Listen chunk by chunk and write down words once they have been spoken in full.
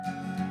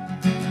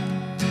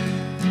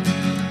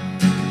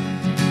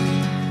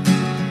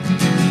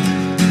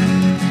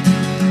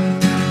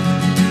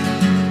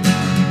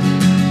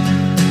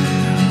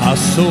I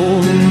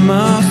sold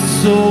my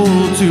soul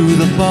to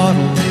the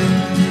bottle.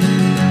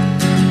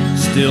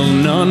 Still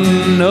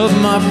none of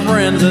my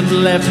friends have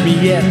left me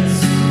yet.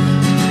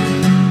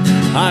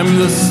 I'm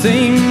the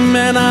same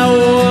man I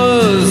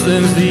was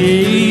since the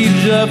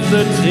age of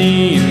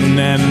 13,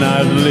 and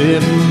I've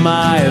lived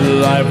my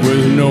life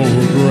with no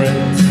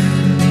regrets.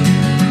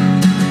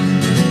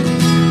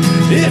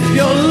 If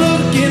you're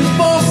looking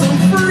for some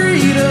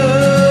freedom,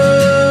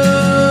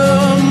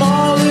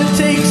 all it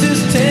takes is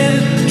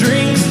 10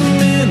 drinks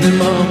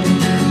minimum.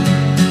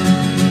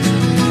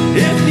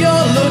 If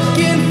you're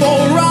looking for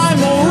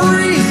rhyme or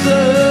reason,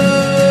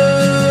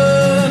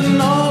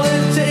 all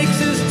it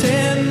takes is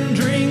 10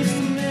 drinks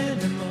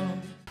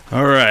minimum.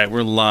 All right,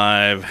 we're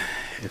live.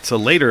 It's a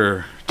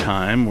later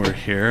time. We're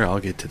here. I'll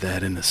get to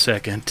that in a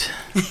second.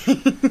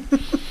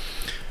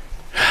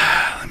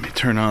 Let me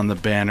turn on the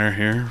banner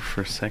here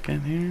for a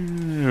second.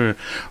 Here,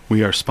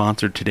 we are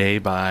sponsored today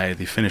by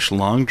the Finnish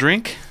Long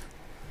Drink.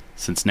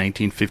 Since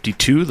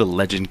 1952, the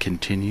legend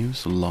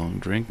continues. Long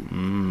drink.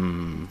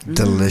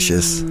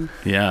 Delicious.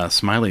 Yeah,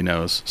 Smiley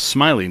knows.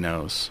 Smiley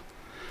knows.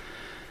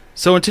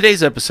 So in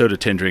today's episode of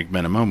 10 Drink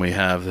Minimum, we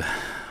have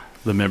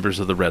the members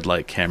of the Red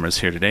Light Cameras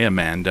here today.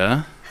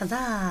 Amanda.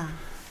 Huzzah.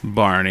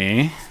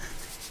 Barney.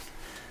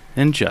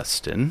 And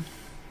Justin.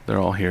 They're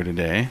all here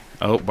today.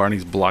 Oh,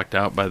 Barney's blocked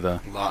out by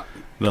the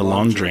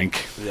long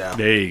drink. Yeah.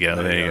 There you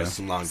go. There you go.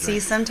 Some long See,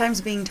 drink.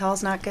 sometimes being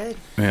tall's not good.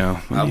 Yeah.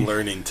 I'm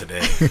learning today.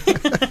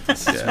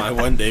 This is my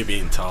one day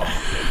being tall.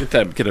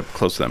 Get up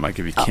close to that mic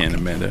if you can,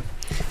 Amanda.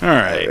 All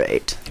right.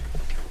 Right.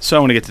 So I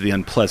want to get to the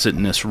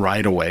unpleasantness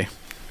right away.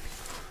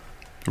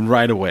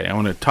 Right away. I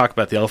want to talk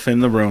about the elephant in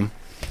the room.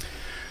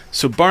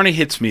 So Barney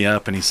hits me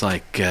up and he's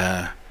like,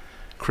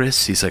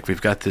 Chris, he's like,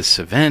 we've got this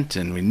event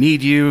and we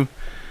need you.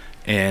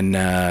 And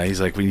he's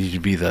like, we need you to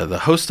be the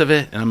host of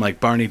it. And I'm like,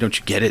 Barney, don't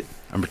you get it?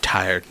 I'm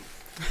retired.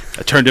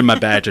 I turned in my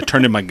badge. I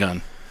turned in my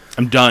gun.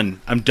 I'm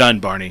done. I'm done,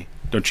 Barney.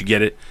 Don't you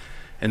get it?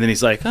 And then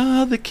he's like,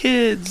 oh, the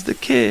kids.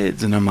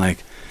 And I'm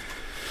like,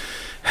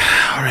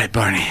 all right,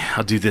 Barney,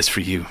 I'll do this for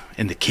you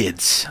and the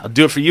kids. I'll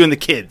do it for you and the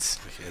kids.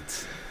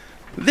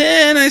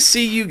 Then I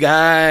see you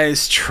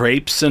guys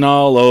traipsing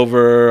all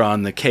over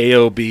on the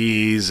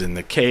KOBs and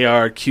the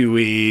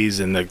KRQEs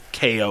and the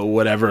KO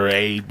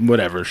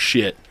whatever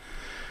shit.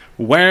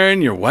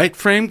 Wearing your white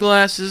frame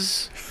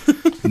glasses,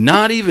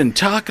 not even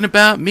talking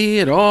about me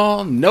at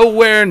all,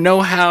 nowhere,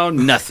 no how,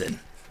 nothing.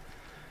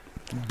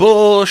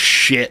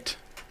 Bullshit.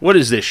 What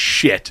is this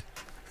shit?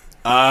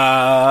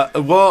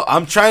 Well,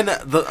 I'm trying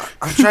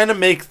to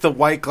make the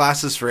white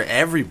glasses for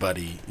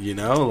everybody. You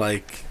know,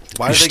 like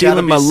why You're are they stealing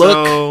gotta be my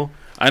look. so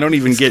I don't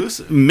even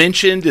exclusive? get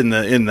mentioned on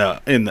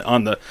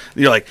the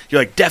you're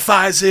like Def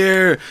Eyes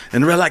here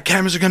and the Red Light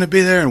Cameras are gonna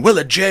be there and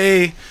Willa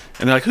J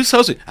and they're like, who's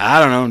hosting? I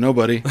don't know,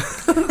 nobody.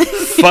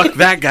 Fuck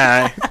that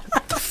guy.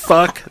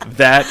 Fuck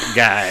that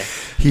guy.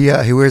 He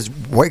wears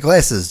white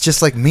glasses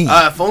just like me.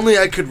 If only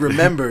I could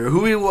remember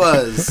who he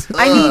was.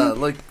 I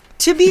mean, like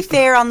To be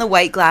fair on the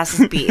white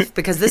glasses beef,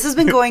 because this has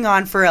been going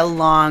on for a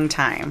long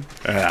time.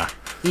 Yeah.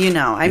 You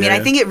know, I mean, Yeah. I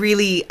think it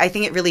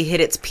really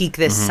hit its peak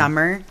this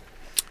summer.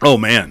 Oh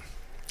man.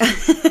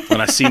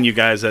 When I seen you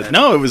guys it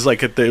was like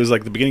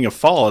the beginning of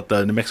fall at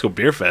the New Mexico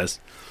Beer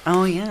Fest.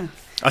 Oh yeah.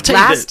 I'll tell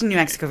you Last New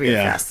Mexico Beer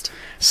yeah. Fest.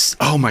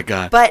 Oh my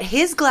god. But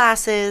his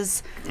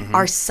glasses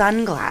are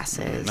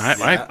sunglasses.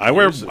 I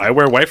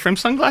wear white frame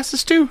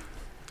sunglasses too.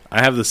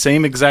 I have the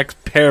same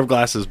exact pair of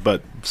glasses,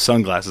 but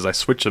sunglasses. I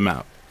switch them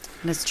out.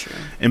 That's true.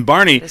 And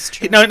Barney, That's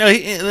true. no,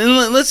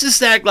 let's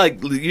just act like.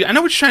 I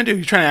know what you're trying to do.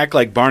 You're trying to act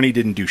like Barney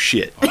didn't do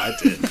shit. oh, I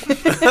did.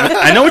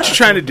 I know what you're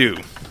trying to do.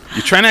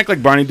 You're trying to act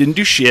like Barney didn't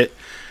do shit.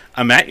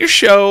 I'm at your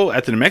show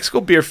at the New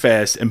Mexico Beer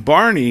Fest, and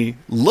Barney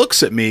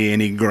looks at me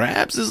and he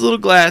grabs his little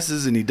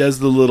glasses and he does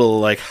the little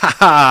like, ha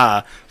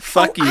ha,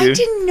 fuck you. I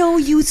didn't know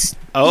you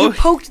Oh. you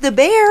poked the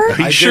bear.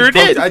 He sure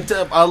did. I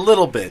did a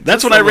little bit.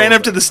 That's just when a I ran little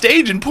up to bit. the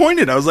stage and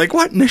pointed. I was like,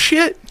 what in the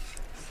shit?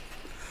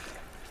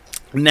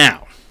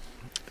 Now,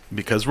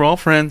 because we're all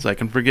friends, I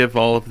can forgive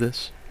all of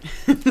this.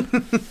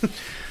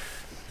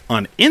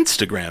 On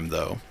Instagram,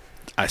 though,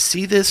 I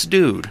see this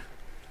dude,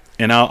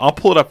 and I'll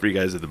pull it up for you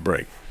guys at the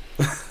break.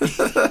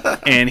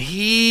 And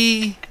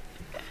he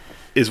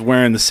is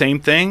wearing the same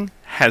thing,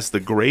 has the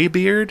gray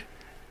beard,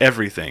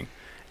 everything,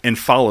 and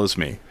follows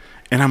me.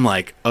 And I'm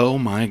like, oh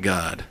my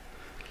God.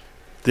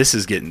 This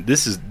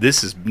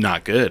is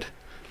not good.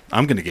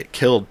 I'm gonna get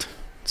killed.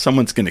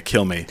 Someone's gonna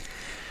kill me.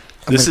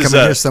 I'm gonna come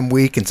in here some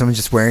week and someone's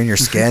just wearing your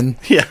skin.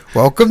 Yeah.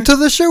 Welcome to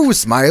the show,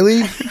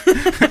 Smiley.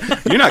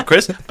 You're not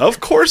Chris. Of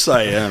course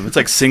I am. It's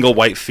like single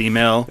white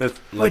female. That's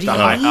What like do the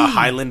you mean?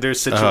 Highlander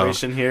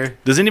situation here.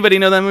 Does anybody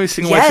know that movie?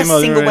 Single Yes, white female.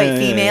 Single White Yeah,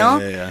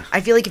 Female. Yeah. I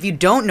feel like if you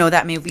don't know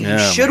that movie, Yeah,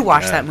 you should my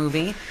watch God. that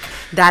movie.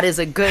 That is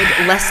a good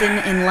lesson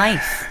in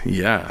life.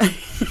 Yeah.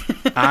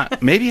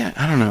 Maybe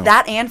I don't know.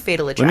 That and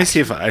Fatal Attraction. Let me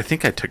see if I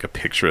think I took a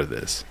picture of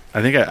this.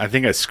 I think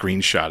I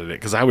screenshotted it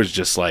because I was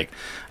just like,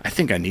 I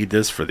think I need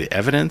this for the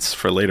evidence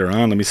for later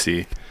on. Let me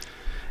see.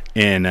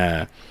 And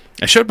I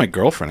showed my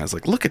girlfriend. I was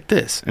like, look at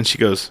this, and she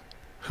goes,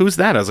 who's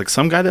that? I was like,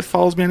 some guy that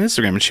follows me on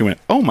Instagram. And she went,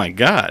 oh my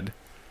God,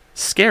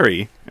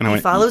 scary. And I He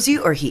went, follows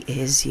you or he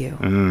is you?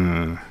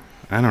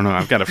 I don't know.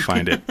 I've got to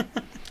find it.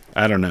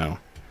 I don't know.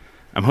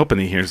 I'm hoping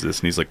he hears this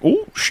and he's like,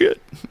 oh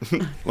shit.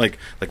 like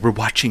we're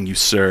watching you,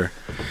 sir.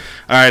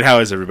 All right. How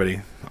is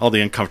everybody? All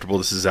the uncomfortable.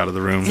 This is out of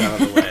the room.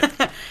 Out of the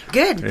way.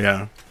 Good.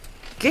 Yeah.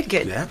 Good.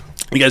 Yeah.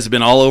 You guys have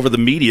been all over the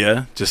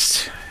media,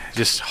 just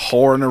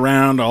whoring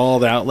around all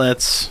the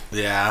outlets.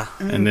 Yeah.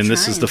 And then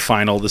this is the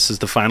final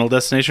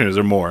destination, or is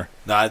there more?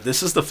 Nah,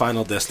 this is the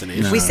final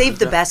destination. We saved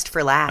the best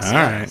for last. All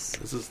right.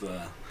 This is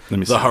Let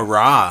me see. the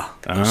hurrah.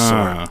 of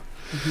sort.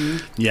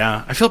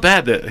 Yeah, I feel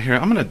bad that here.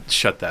 I'm gonna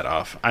shut that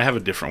off. I have a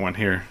different one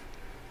here.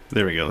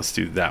 There we go. Let's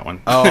do that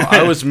one. Oh,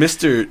 I was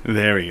Mr.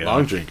 There we go.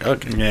 Long Drink.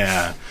 Okay.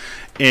 Yeah,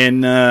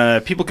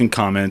 and people can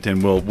comment,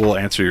 and we'll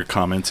answer your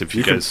comments if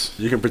you guys.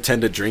 You can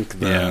pretend to drink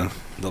the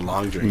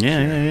long drink.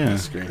 Yeah.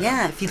 That's great.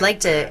 Yeah, if you'd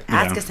like to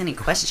ask Yeah. us any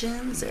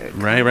questions or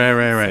Right.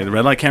 The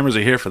red light cameras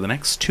are here for the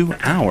next 2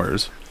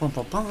 hours. bum,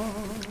 bum, bum.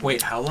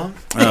 Wait, how long?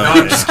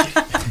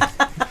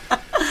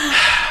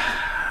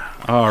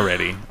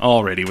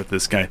 Already with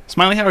this guy.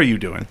 Smiley, how are you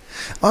doing?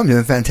 I'm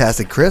doing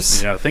fantastic,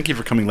 Chris. Yeah, thank you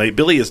for coming late.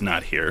 Billy is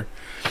not here.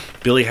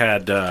 Billy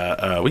had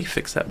will you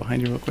fix that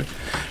behind you real quick?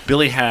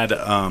 Billy had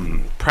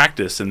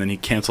practice and then he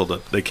canceled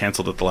it. They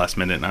canceled it the last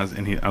minute, and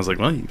I was like,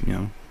 well, you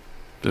know,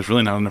 there's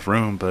really not enough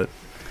room, but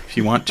if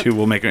you want to,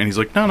 we'll make it. And he's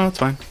like, no, it's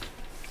fine.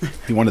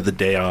 He wanted the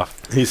day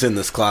off. He's in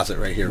this closet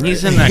right here. Right?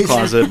 He's in that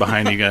closet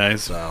behind you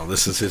guys. So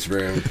this is his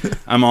room.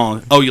 I'm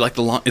all, oh, you like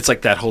the long? It's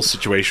like that whole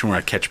situation where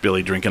I catch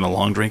Billy drinking a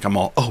long drink. I'm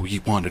all, oh,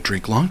 you want to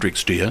drink long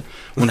drinks, do you?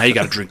 Well, now you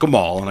got to drink them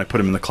all. And I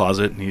put him in the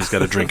closet, and he's got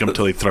to drink them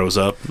until he throws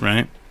up,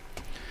 right?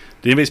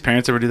 Did anybody's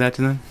parents ever do that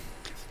to them?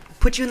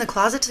 Put you in the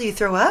closet till you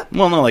throw up?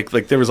 Well, no, like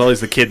there was always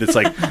the kid that's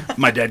like,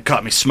 my dad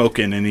caught me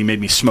smoking, and he made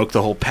me smoke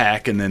the whole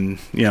pack, and then,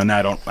 you know,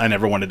 now I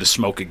never wanted to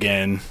smoke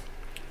again.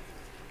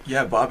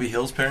 Yeah, Bobby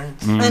Hill's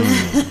parents.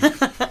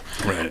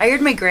 Right. I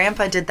heard my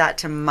grandpa did that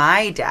to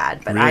my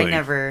dad, but I Really?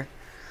 never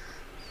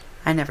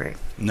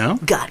No?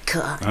 got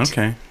caught.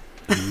 Okay.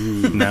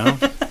 No?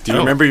 Do you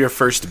remember your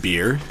first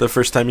beer? The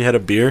first time you had a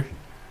beer?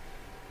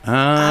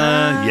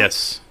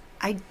 Yes.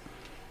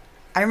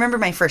 I remember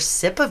my first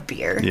sip of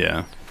beer.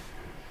 Yeah.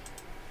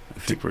 I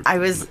think we're I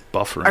was-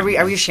 buffering.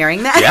 Are we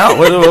sharing that? Yeah.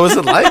 What was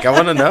it like? I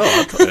want to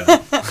know.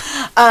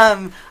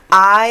 Yeah.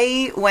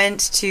 I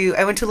went to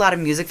a lot of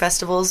music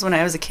festivals when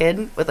I was a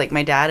kid with like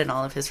my dad and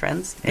all of his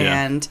friends.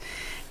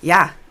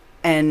 Yeah.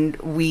 And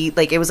we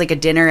like, it was like a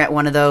dinner at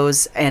one of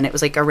those, and it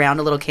was like around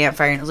a little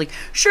campfire, and it was like,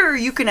 sure,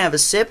 you can have a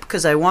sip,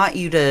 because I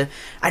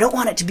don't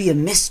want it to be a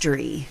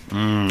mystery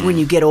when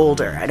you get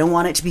older. I don't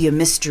want it to be a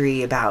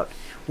mystery about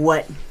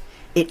what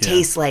it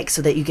tastes like,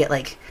 so that you get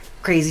like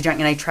crazy drunk.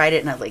 And I tried it,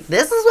 and I was like,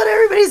 this is what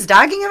everybody's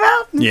talking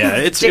about? Yeah,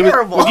 it's it was-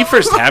 terrible. when you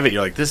first have it,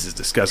 you're like, this is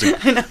disgusting.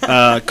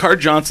 Card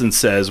Johnson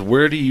says,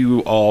 where do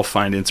you all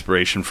find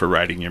inspiration for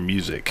writing your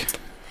music?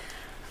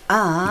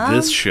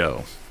 This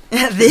show.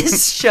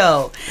 This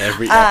show.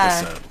 Every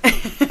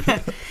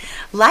episode.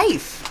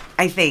 Life,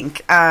 I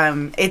think.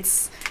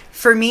 It's,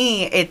 for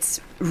me,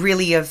 it's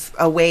really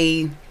a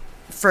way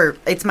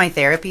it's my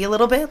therapy a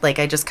little bit. Like,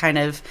 I just kind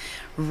of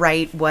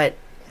write what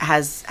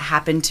has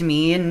happened to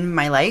me in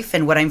my life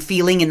and what I'm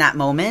feeling in that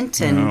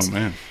moment, and Oh,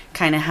 man.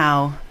 kind of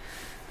how,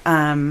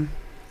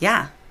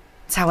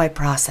 it's how I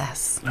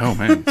process. Oh,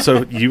 man.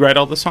 So you write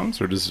all the songs,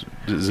 or is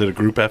it a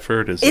group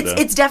effort?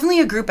 It's definitely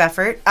a group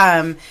effort.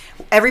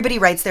 Everybody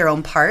writes their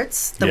own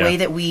parts. The Yeah. way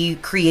that we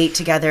create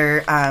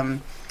together,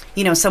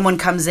 someone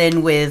comes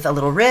in with a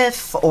little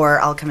riff, or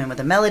I'll come in with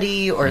a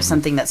melody, or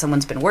something that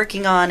someone's been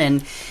working on,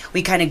 and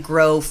we kind of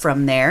grow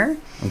from there.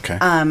 Okay.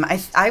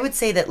 I would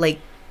say that like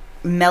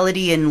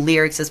melody and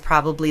lyrics is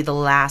probably the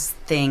last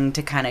thing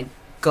to kind of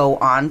go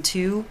on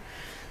to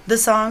the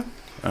song.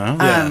 Oh.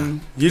 Yeah.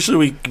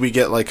 Usually we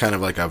get like kind of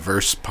like a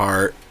verse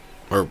part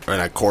and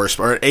a chorus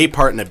or an A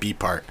part and a B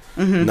part,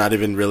 not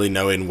even really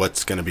knowing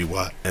what's going to be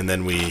what, and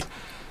then we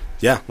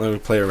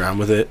play around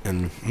with it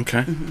and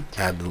Okay.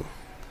 add. Do you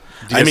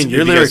I guys- mean, do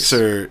your you guys-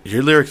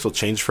 lyrics will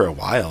change for a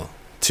while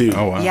too.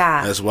 Oh, wow.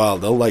 Yeah. As well,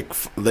 they'll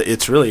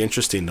it's really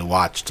interesting to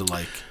watch to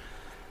like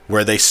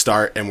where they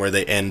start and where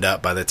they end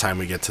up by the time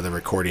we get to the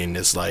recording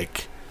is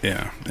like.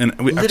 Yeah. And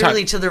I've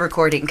Literally talked- to the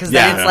recording, because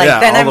Yeah, then it's like, yeah,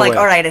 then all I'm the like, way.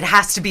 all right, it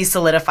has to be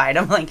solidified.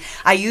 I'm like,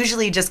 I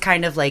usually just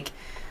kind of like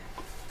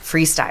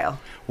freestyle.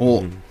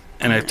 Well,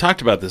 and I've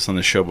talked about this on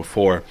the show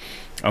before.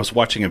 I was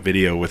watching a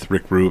video with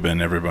Rick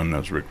Rubin. Everyone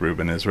knows Rick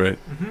Rubin is, right?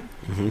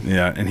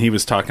 Yeah, and he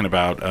was talking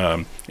about.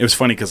 It was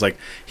funny because like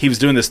he was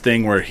doing this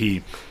thing where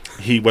he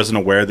wasn't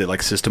aware that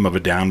like System of a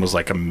Down was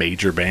like a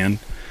major band,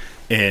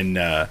 and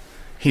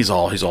he's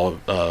all.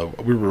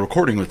 We were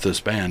recording with this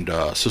band,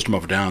 System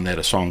of a Down. They had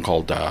a song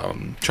called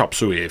Chop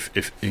Suey.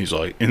 If he's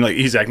like, and like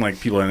he's acting like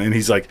people, and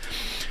he's like.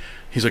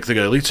 He's like,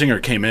 the lead singer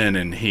came in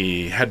and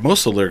he had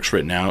most of the lyrics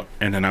written out,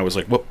 and then I was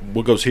like,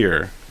 what goes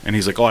here? And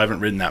he's like, oh, I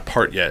haven't written that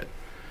part yet.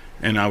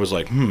 And I was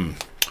like,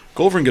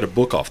 go over and get a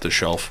book off the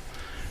shelf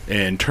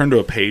and turn to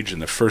a page,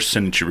 and the first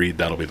sentence you read,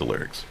 that'll be the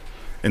lyrics.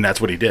 And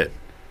that's what he did.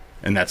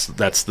 And that's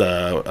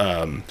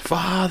the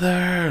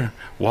Father,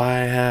 why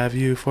have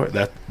you for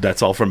that?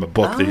 That's all from a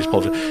book that he's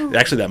pulled.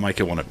 Actually, that mic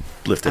I want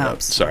to lift it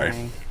up.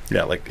 Sorry.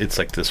 Yeah, like it's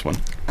like this one.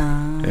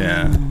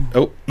 Yeah.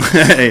 Oh.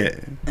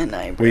 And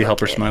I Will you help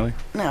her, broke it. Smiley?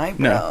 No, I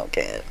No. broke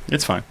it.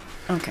 It's fine.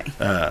 Okay.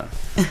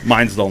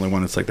 Mine's the only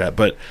one that's like that.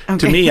 But to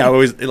Okay. me, I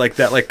always like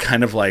that. Like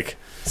kind of like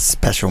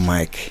Special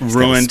mic. He's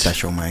got a ruined.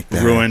 special mic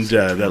there.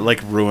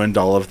 Ruined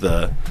all of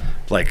the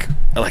like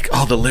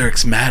all the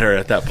lyrics matter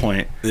at that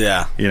point.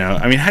 Yeah. You know,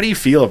 I mean, how do you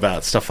feel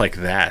about stuff like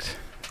that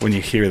when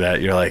you hear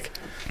that? You're like,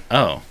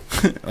 oh,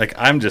 like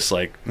I'm just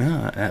like,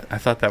 no, I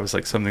thought that was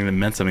like something that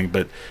meant something,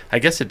 but I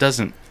guess it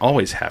doesn't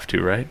always have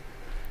to, right?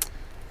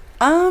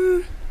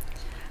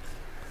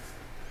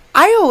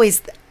 I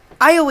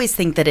always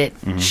think that it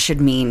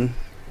should mean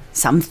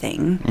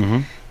something. Mm-hmm.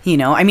 You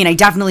know, I mean, I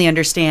definitely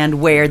understand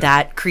where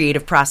that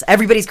creative process,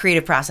 everybody's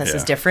creative process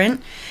is Yeah.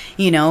 different.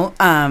 You know,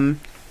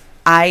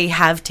 I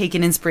have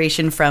taken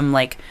inspiration from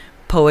like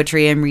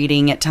poetry I'm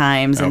reading at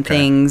times and Okay.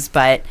 things,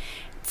 but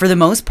for the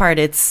most part,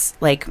 it's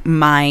like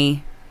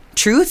my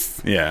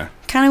truth, Yeah.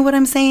 kind of what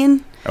I'm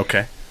saying.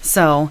 Okay.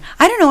 So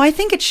I don't know. I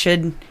think it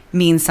should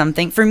mean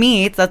something for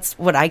me. That's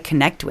what I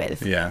connect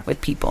with. Yeah.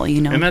 With people,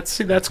 you know. And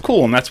that's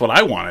cool, and that's what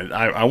I wanted.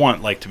 I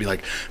want like to be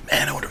like,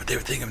 man, I wonder what they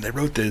were thinking when they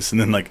wrote this, and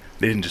then like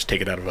they didn't just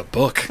take it out of a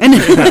book.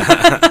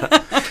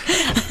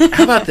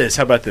 How about this?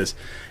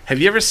 Have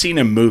you ever seen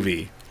a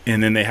movie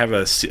and then they have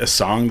a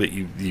song that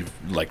you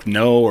like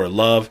know or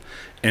love,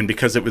 and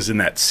because it was in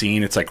that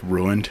scene, it's like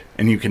ruined,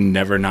 and you can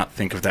never not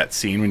think of that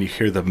scene when you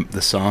hear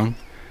the song?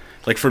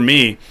 Like for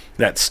me,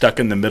 that Stuck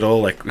in the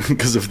Middle, like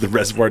because of the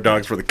Reservoir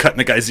Dogs where they're cutting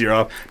the guy's ear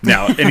off.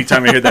 Now,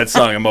 anytime I hear that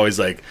song, I'm always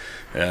like,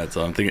 yeah, that's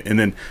all I'm thinking. And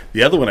then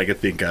the other one I could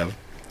think of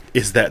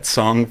is that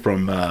song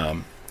from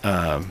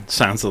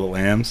Sounds of the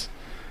Lambs.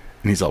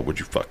 And he's all, would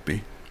you fuck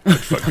me? Would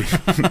you fuck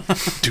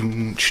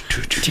me?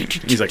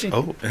 He's like,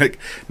 oh, like,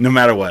 no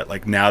matter what,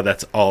 like now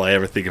that's all I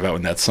ever think about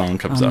when that song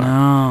comes on.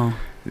 No.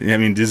 I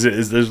mean,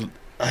 is there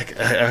like,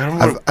 I don't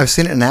know. I've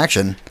seen it in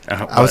action.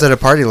 I was What? at a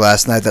party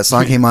last night. That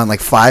song came on.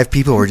 Like 5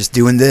 people were just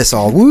doing this,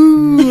 all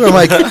woo. I'm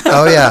like,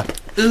 oh yeah,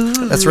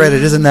 that's right.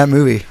 It is in that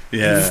movie.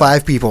 Yeah.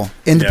 5 people,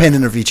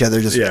 independent of each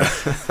other. Just Yeah.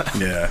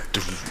 Yeah.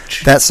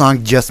 that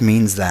song just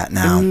means that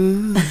now.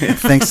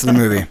 Thanks to the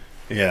movie.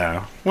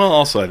 Yeah. Well,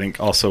 also, I think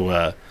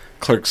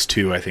Clerks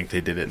 2, I think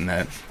they did it in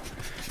that.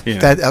 You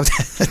know,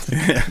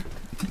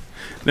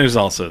 there's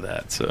also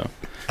that. So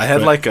I had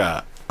But- like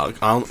a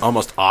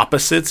almost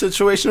opposite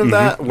situation of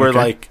that, where okay.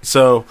 like,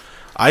 so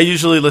I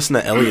usually listen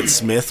to Elliott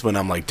Smith when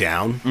I'm like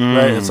down,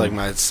 right? It's like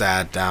my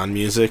sad down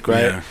music,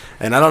 right? Yeah.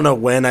 And I don't know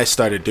when I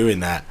started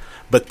doing that,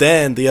 but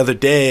then the other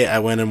day I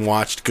went and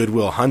watched Good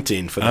Will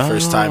Hunting for the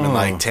first time in Oh.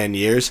 like 10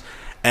 years,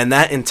 and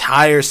that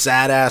entire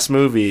sad ass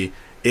movie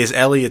is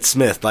Elliott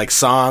Smith, like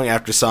song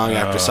after song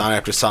after song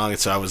after song, and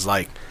so I was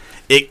like,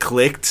 it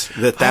clicked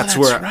that that's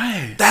where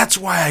right. that's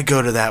why I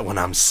go to that when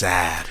I'm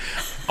sad.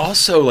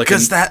 Also, like,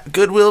 Because that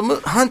Goodwill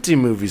Hunting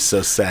movie's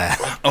so sad.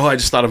 oh, I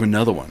just thought of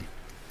another one.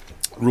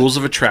 Rules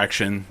of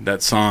Attraction,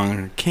 that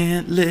song,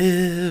 can't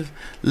live,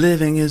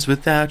 living is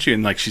without you.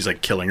 And, like, she's,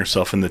 like, killing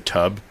herself in the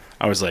tub.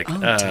 I was like,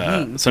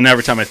 dang. so now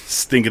every time I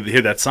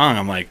hear that song,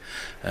 I'm like,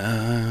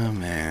 oh,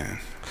 man.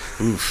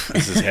 Oof,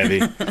 this is heavy.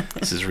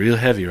 This is real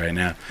heavy right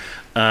now.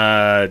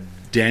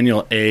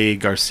 Daniel A.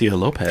 Garcia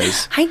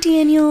Lopez. Hi,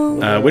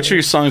 Daniel. Which are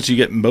your songs you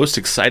get most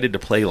excited to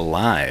play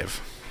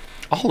live?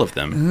 All of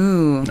them.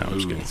 Ooh. No, I'm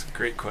just kidding. That's a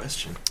great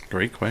question.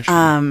 Great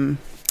question.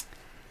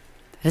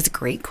 That's a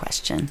great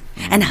question.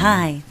 And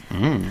hi.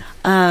 Mm.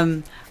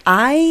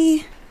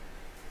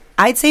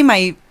 I'd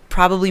say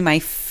probably my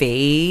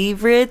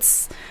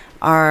favorites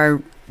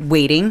are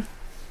Waiting.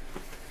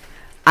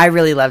 I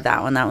really love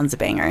that one. That one's a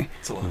banger.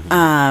 It's a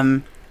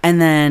lot.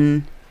 And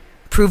then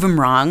Prove 'Em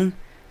Wrong,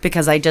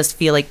 because I just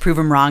feel like Prove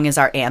 'Em Wrong is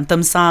our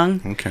anthem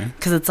song, Okay.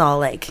 because it's all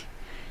like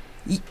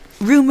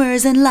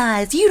rumors and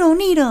lies. You don't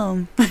need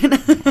them.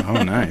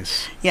 Oh,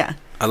 nice. Yeah.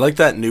 I like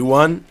that new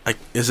one.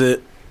 It's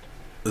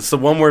the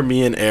one where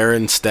me and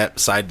Aaron step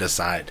side to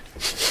side.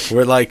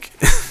 We're like,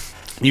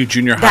 You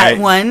junior high. That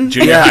one?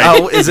 Junior yeah. high.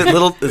 Oh, is it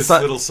little? It's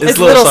not. Little It's Sorry. It's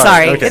Little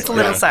Sorry. Okay. It's a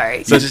Little Yeah.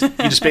 Sorry. So you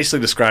just basically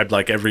described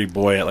like every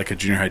boy at like a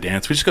junior high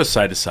dance. We just go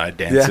side to side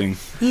dancing.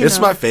 You It's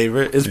know. my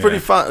favorite. It's Yeah. pretty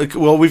fun. Like,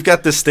 well, we've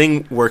got this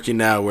thing working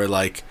now where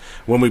like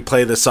when we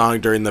play the song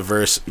during the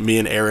verse, me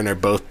and Aaron are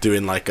both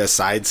doing like a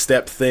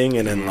sidestep thing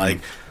and then like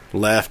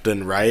left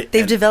and right.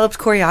 They've And- developed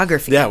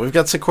choreography. yeah, we've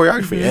got some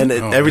choreography, and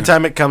Oh, every yeah.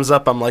 time it comes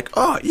up, I'm like,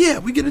 oh yeah,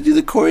 we got to do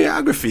the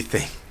choreography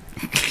thing.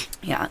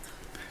 Yeah.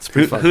 It's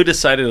pretty fun. Who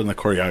decided on the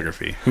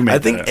choreography? Who made I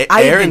think that?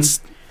 I've been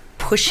Aaron's.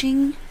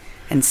 pushing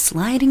and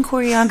sliding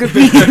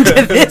choreography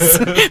into this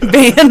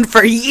band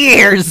for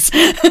years.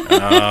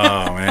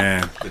 Oh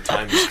man, The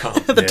time has come.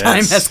 The time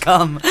Yes. has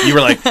come. you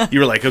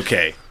were like,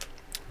 okay,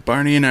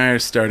 Barney and I are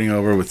starting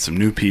over with some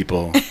new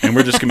people, and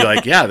we're just gonna be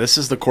like, yeah, this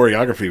is the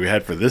choreography we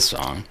had for this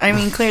song. I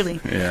mean, clearly.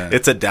 Yeah.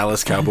 It's a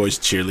Dallas Cowboys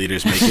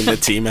cheerleaders making the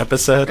team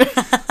episode.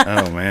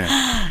 Oh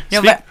man.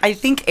 No, but I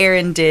think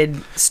Aaron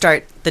did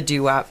start the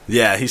doo-wop.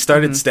 Yeah, he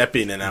started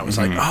stepping, and I was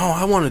like, oh,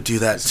 I want to do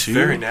that too.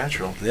 Very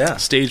natural. Yeah.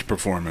 Stage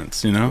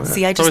performance, you know?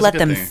 See, I It's just always a let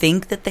good them thing.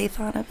 think that they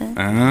thought of it.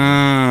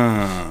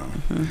 Ah,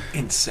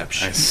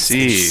 Inception. I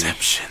see.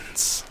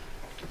 Exceptions.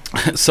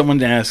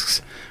 Someone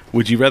asks,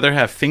 would you rather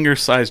have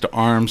finger-sized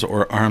arms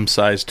or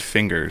arm-sized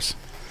fingers?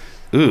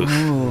 Ooh.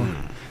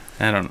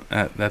 I don't.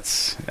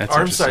 That's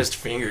Arm-sized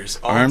fingers.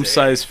 All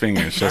Arm-sized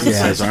fingers. Justin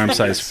Yeah. says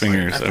arm-sized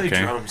fingers. I play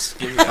Okay. drums.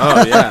 Give me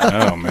Oh,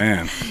 yeah. Oh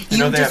man, you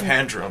know You they just- have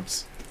hand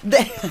drums.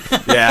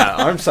 Yeah,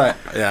 arm side.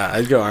 Yeah,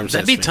 I'd go arm side.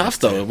 that'd be tough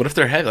though. What if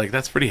they're heavy? Like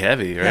that's pretty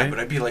heavy, right? Yeah, but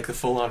I'd be like the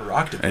full-on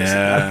octopus Yeah.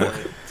 at that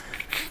point.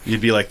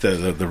 You'd be like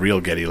the real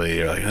Geddy Lee.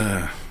 You're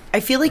like, I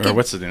feel like or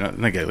what's the not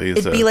Geddy Lee?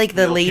 it'd be like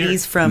the Neil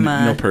ladies Peart. from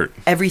Neil Peart.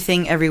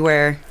 Everything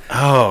Everywhere.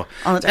 Oh,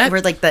 All the time.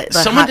 Where like the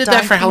someone hot did that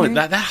dog for Halloween.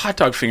 finger. That hot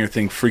dog finger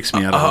thing freaks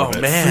me out a little Oh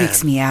bit. man,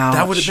 Freaks me out.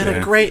 That would have been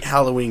Shit. a great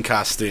Halloween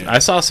costume. I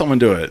saw someone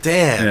do it.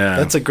 Damn, Yeah.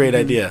 that's a great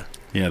idea.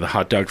 Yeah, the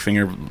hot dog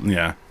finger.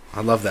 Yeah. I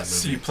love that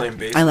See movie. you playing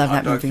bass. I love with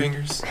hot that dog movie.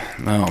 Fingers.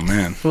 Oh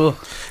man.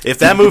 If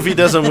that movie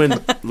doesn't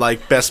win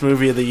like best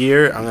movie of the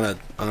year, I'm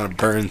gonna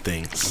burn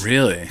things.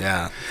 Really?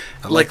 Yeah,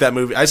 I like that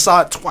movie. I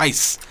saw it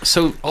twice.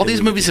 So all these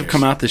Movie movies have theaters.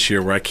 come out this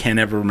year where I can't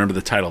ever remember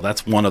the title.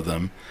 That's one of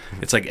them.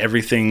 It's like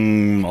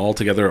Everything All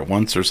Together at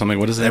Once or something.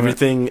 What is it?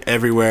 Everything,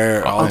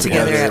 everywhere, all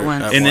Together together at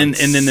once. And then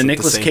the at the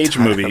Nicolas same Cage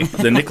time. movie,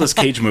 the Nicolas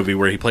Cage movie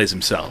where he plays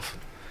himself.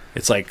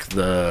 It's like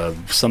the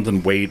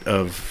something weight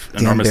of The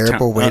enormous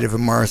unbearable ta- weight of a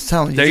Mars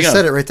talent. You there you just go.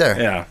 said it right there.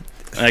 Yeah.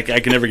 I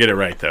can never get it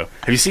right though.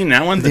 Have you seen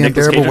that one? The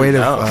Nicolas unbearable Cage weight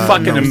one? of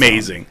fucking enormous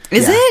amazing.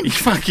 Is Yeah. it?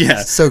 Fuck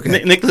yeah. So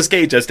good. Nicolas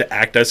Cage has to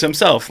act as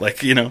himself,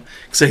 like, you know.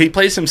 So he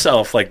plays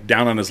himself like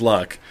down on his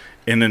luck,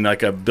 and then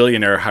like a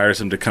billionaire hires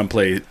him to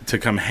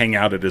come hang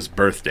out at his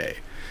birthday.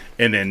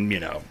 And then, you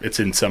know, it's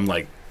in some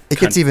like It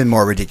gets even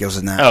more ridiculous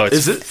than that. Oh,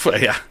 it's Is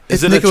it? yeah.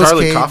 Is It's it Nicolas a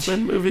Charlie Cage.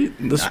 Kaufman movie?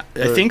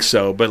 I think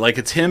so, but like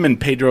it's him and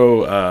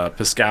Pedro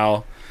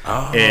Pascal.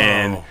 Oh.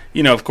 And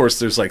you know, of course,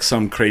 there's like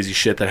some crazy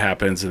shit that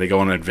happens, and they go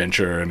on an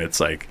adventure, and it's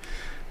like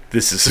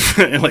this is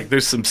like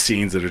there's some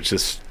scenes that are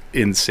just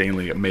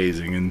insanely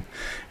amazing, and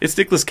it's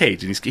Nicolas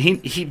Cage, and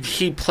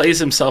he plays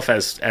himself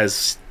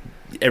as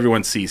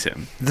everyone sees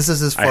him. This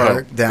is as I far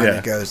hope. down Yeah.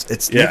 it goes.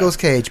 It's Yeah. Nicolas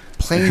Cage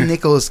playing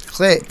Nicolas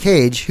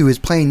Cage, who is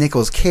playing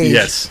Nicolas Cage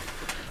Yes,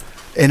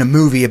 in a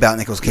movie about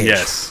Nicolas Cage.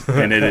 yes,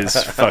 and it is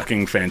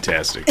fucking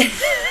fantastic.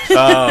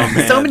 Oh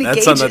man, So many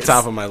that's on the Cages.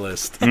 top of my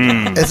list.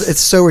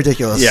 It's so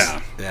ridiculous.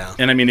 Yeah, Yeah.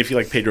 and I mean, if you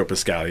like Pedro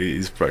Pascal,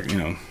 he's you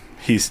know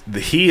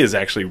he is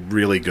actually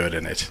really good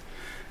in it.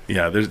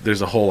 Yeah,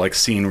 there's a whole like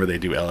scene where they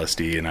do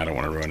LSD, and I don't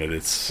want to ruin it.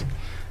 It's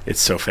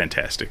so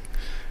fantastic.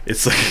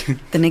 It's like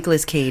The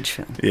Nicolas Cage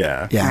film.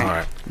 yeah, Yeah. All All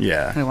right.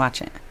 yeah. We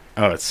watch it.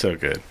 Oh, it's so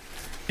good,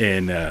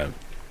 and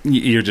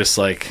you're just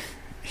like,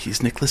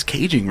 he's Nicolas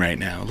Caging right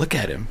now. Look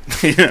at him.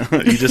 You know,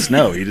 you just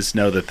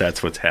know that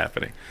that's what's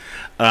happening.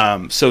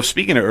 So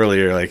speaking of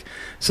earlier, I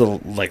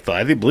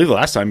believe the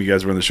last time you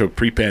guys were on the show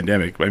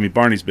pre-pandemic. I mean,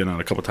 Barney's been on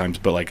a couple times,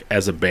 but like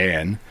as a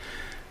band,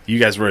 you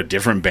guys were a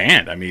different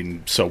band. I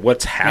mean, so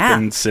what's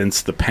happened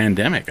since the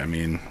pandemic? I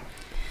mean,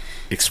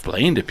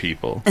 explain to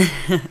people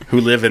who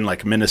live in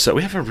like Minnesota.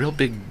 We have a real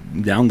big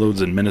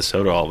downloads in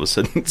Minnesota all of a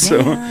sudden. So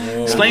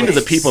explain to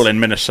the people in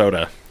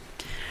Minnesota.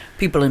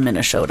 People in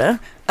Minnesota.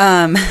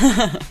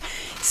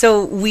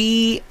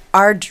 So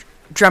our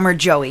drummer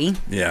Joey,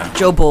 Yeah.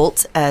 Joe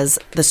Bolt, as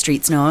the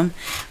streets know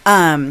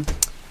him,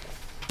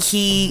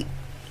 he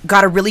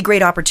got a really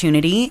great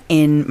opportunity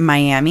in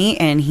Miami,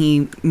 and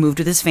he moved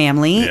with his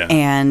family. Yeah.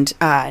 And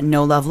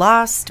no love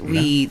lost.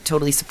 We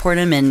totally support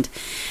him,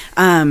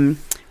 and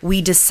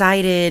we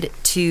decided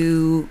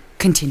to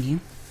continue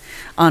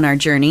on our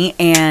journey.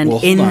 And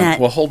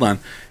Well, hold on.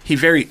 He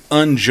very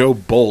un-Joe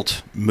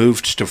Bolt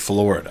moved to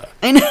Florida.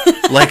 I know.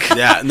 Like,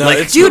 Yeah, no, like,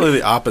 it's dude, really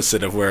the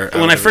opposite of where.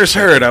 when I first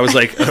heard, I was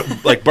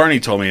like Barney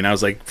told me, and I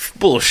was like,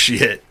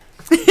 bullshit.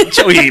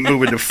 Joey ain't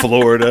moving to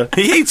Florida.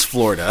 he hates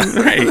Florida.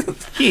 Right.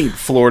 He ain't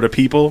Florida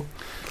people.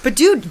 But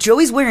dude,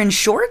 Joey's wearing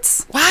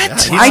shorts.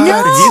 What? I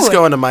know. He's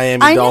going to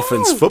Miami I know.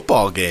 Dolphins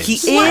football games. He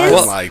is. I'm,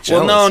 Well, like,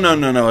 well, jealous.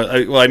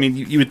 no. Well, I mean,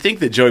 you would think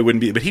that Joey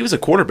wouldn't be, but he was a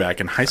quarterback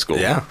in high school.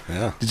 Yeah.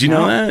 Did you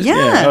know that?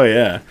 Yeah. Oh,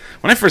 yeah.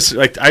 When I first,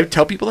 I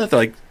tell people that, they're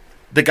like,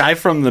 the guy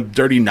from the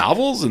Dirty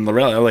Novels and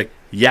Lorella, I'm like,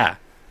 yeah,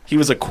 he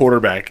was a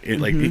quarterback.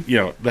 Like, you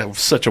know, that was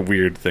such a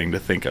weird thing to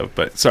think of,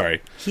 but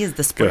sorry. He is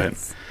the Go ahead.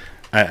 sports.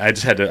 I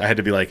just had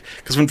to be like,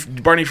 because when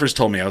Barney first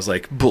told me, I was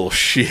like,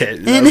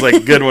 bullshit. I was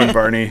like, good one,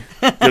 Barney.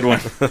 Good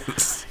one.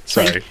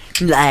 Sorry.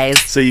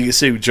 Lies. So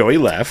Joey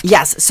left.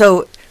 Yes.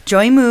 So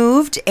Joey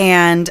moved,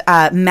 and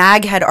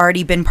Mag had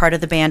already been part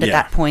of the band at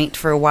Yeah. that point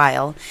for a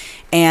while.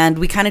 And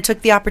we kind of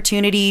took the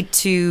opportunity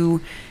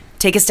to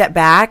take a step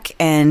back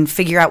and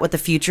figure out what the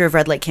future of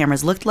Red Light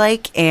Cameras looked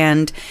like.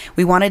 And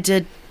we wanted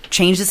to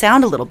change the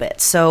sound a little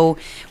bit. So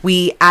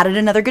we added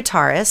another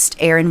guitarist.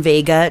 Aaron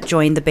Vega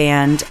joined the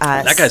band.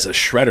 That guy's a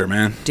shredder,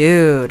 man.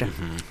 Dude.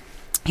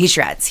 He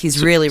shreds.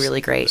 He's really, really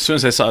great. As soon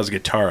as I saw his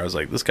guitar, I was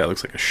like, this guy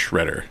looks like a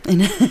shredder.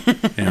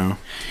 You know?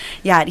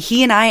 Yeah,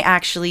 he and I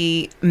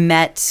actually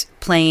met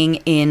playing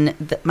in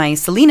my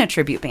Selena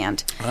tribute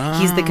band.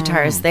 He's the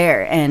guitarist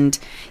there, and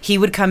he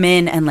would come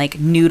in and like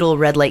noodle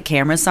Red Light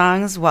Camera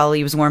songs while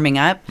he was warming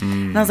up.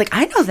 And I was like,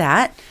 I know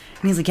that.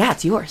 And he's like, yeah,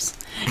 it's yours.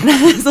 And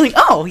I was like,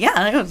 oh,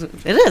 yeah,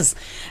 it is.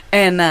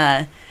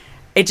 And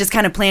it just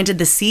kind of planted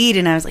the seed,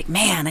 and I was like,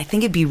 man, I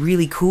think it'd be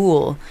really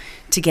cool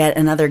to get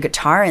another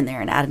guitar in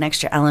there and add an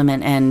extra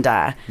element. And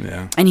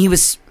and he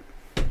was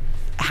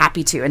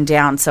happy to and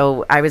down,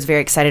 so I was very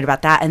excited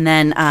about that. And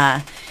then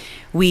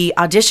we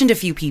auditioned a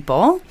few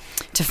people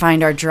to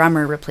find our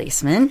drummer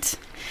replacement.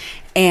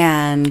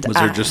 And was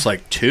there just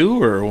like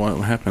two, or what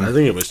happened? I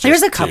think it was just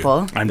there's a two.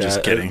 couple. I'm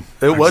just kidding.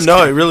 It was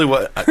no, it really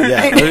was.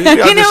 Yeah,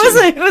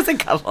 It was a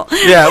couple.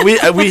 yeah. We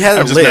had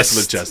a I'm just list. messing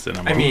with Justin.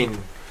 I mean,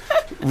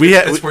 We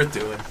had. it's worth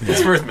doing.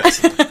 It's worth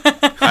messing.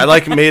 I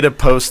like made a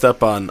post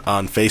up on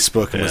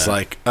Facebook and was Yeah.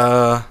 like,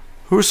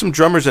 who are some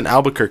drummers in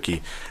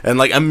Albuquerque? And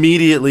like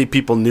immediately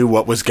people knew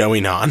what was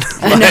going on.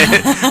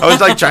 I was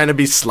like trying to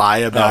be sly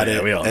about Oh,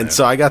 yeah, we all it. And know.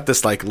 so I got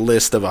this like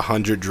list of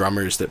 100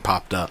 drummers that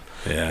popped up.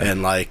 Yeah.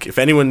 And like if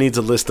anyone needs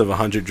a list of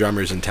 100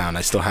 drummers in town,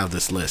 I still have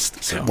this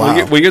list. So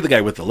Well, you're the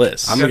guy with the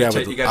list. I'm You the guy gotta with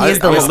take- the you gotta He's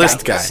the I'm a list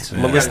list guy. guy.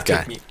 I'm a You list gotta guy.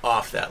 take me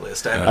off that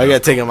list. I gotta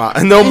take him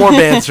out. No more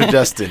bands for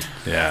Justin.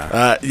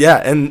 Yeah. Yeah,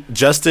 and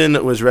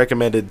Justin was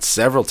recommended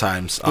several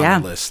times on Yeah.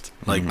 the list,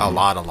 like a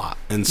lot.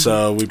 And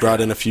so we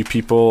brought in a few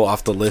people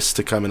off the list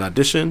to come and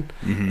audition,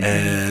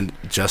 and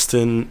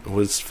Justin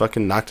was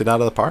fucking knocked it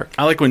out of the park.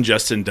 I like when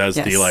Justin does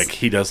Yes.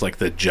 he does like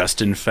the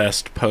Justin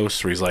Fest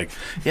post where he's like,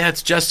 yeah,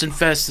 it's Justin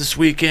Fest this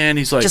weekend.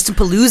 He's like, Justin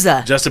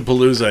Palooza. Justin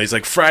Palooza. He's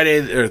like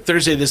Friday or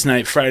Thursday this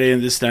night, Friday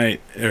this night,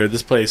 or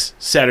this place,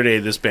 Saturday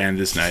this band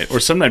this night,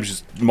 or sometimes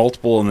just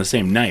multiple in the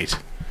same night.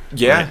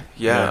 Yeah,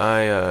 Yeah.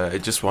 I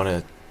just want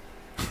to.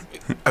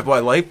 I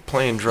like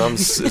playing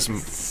drums.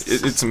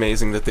 It's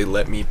amazing that they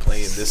let me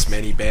play in this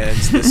many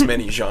bands, this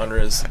many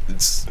genres.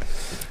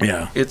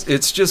 Yeah.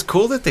 It's just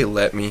cool that they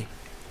let me.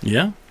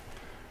 Yeah.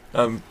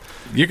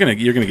 You're gonna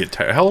get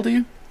tired. How old are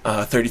you?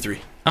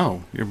 33.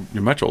 Oh, you're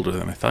much older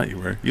than I thought you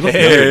were. You look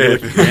Hey.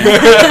 younger.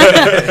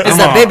 It's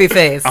that baby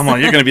face. I'm on.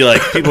 You're gonna be like,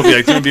 people be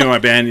like, "Do you want to be in my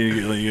band?" And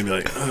you're gonna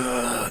be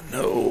like,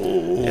 no.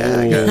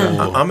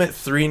 Yeah, I'm at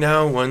 3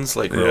 now. One's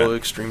like Yeah. real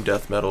extreme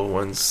death metal,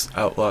 one's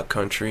outlaw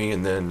country,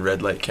 and then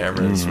Red Light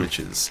Cameras, which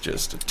is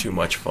just too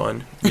much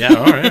fun. Yeah.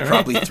 All right.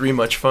 Probably 3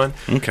 much fun.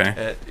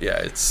 Okay. Yeah,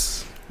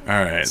 it's All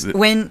right.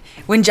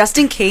 When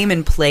Justin came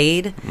and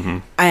played,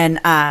 and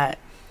I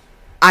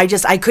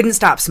couldn't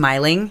stop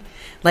smiling,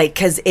 like,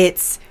 because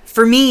it's,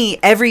 for me,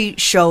 every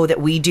show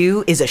that we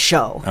do is a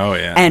show. Oh,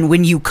 yeah. And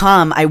when you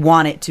come, I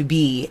want it to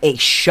be a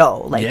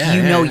show. Like, Yeah,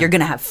 you know, yeah. you're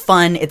gonna have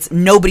fun. It's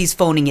nobody's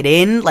phoning it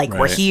in. Like,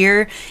 we're Right.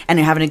 here and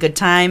you're having a good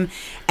time.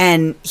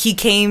 And he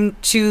came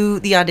to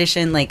the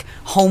audition like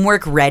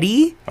homework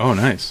ready Oh,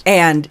 nice.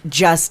 and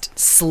just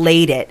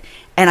slayed it.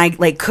 And I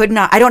like could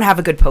not. I don't have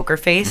a good poker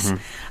face,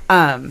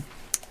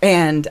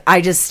 and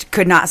I just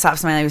could not stop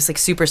smiling. I was like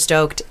super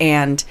stoked,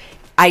 and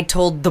I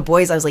told the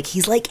boys, I was like,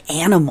 he's like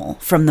Animal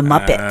from the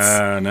Muppets.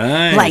 Oh,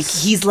 nice. Like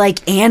he's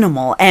like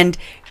Animal, and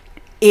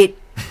it.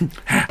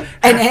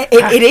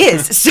 It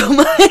is so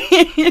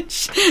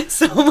much.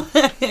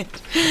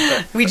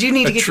 We do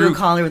need to get you a true-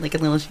 collar with like a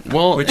little.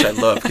 well, which I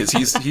love because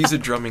he's a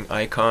drumming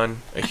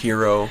icon, a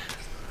hero.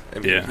 I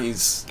mean, Yeah.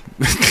 he's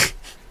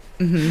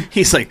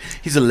he's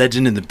a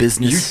legend in the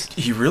business.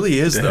 he really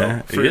is Yeah,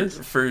 though. he is.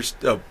 For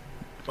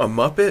a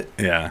Muppet.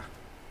 Yeah.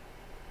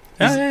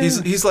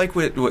 He's like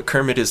what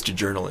Kermit is to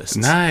journalists.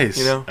 Nice.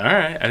 You know, All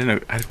right. I didn't know.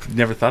 I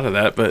never thought of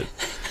that, but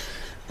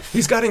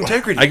he's got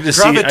integrity. I could just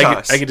see.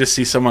 Gravitas. I could just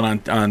see someone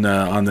on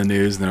the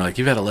news, and they're like,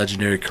 "You've had a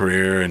legendary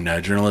career in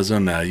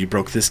journalism. You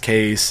broke this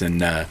case,"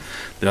 and they're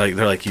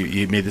like,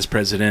 "You made this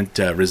president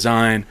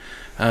resign."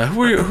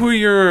 Who are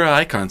your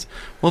icons?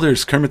 Well,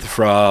 there's Kermit the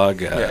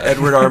Frog.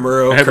 Edward R.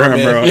 Murrow. Edward R.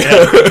 Kermit. Murrow.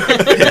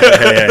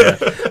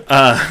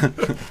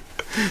 Yeah.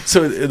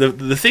 So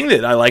the thing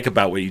that I like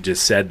about what you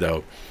just said,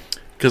 though,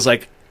 because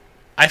like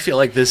I feel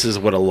like this is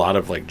what a lot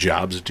of like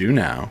jobs do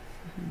now.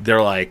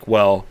 They're like,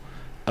 well,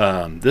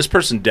 this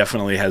person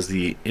definitely has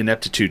the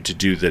ineptitude to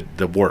do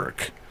the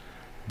work,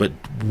 but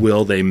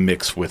will they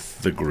mix with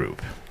the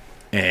group?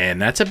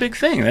 And that's a big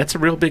thing. That's a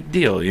real big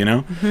deal, you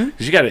know?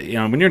 Because you got to,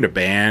 when you're in a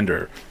band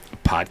or a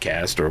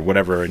podcast or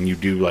whatever, and you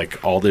do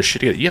like all this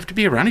shit together, you have to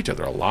be around each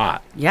other a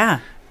lot. Yeah.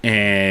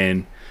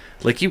 And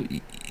like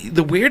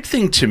the weird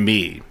thing to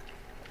me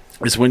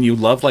is when you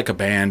love like a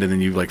band and then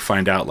you like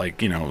find out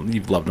like,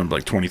 you've loved them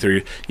like 20,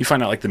 30, you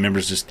find out like the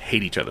members just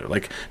hate each other.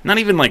 Like not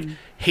even like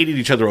hated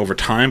each other over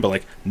time, but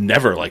like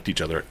never liked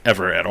each other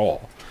ever at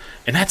all.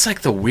 And that's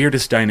like the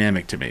weirdest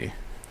dynamic to me.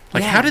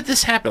 Like, Yeah. how did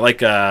this happen? Like,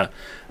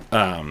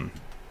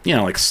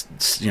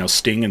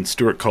 Sting and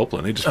Stuart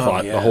Copeland, they just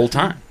fought yeah. the whole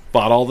time.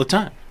 Fought all the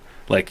time.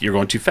 Like, you're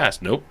going too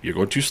fast. Nope, you're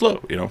going too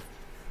slow.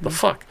 The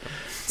fuck?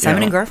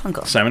 Simon You know? and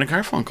Garfunkel. Simon and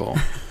Garfunkel.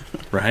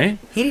 right?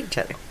 Hate each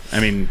other. I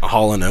mean,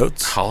 Hall and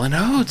Oates. Hall and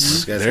Oates.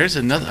 Those guys There's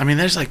another. I mean,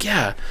 there's like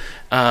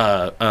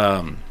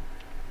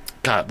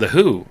God, the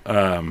Who,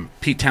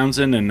 Pete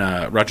Townsend and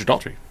Roger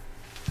Daltrey.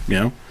 You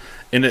know,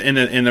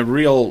 in the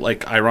real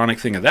like ironic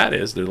thing of that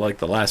is they're like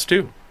the last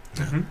two.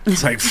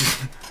 It's like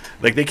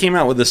like they came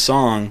out with this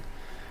song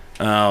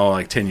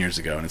like 10 years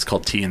ago, and it's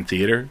called Tea in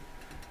Theater,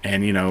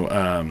 and you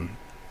know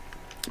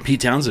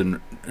Pete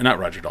Townsend, not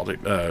Roger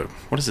Daltrey.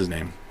 What is his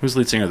name? Who's the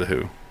lead singer of the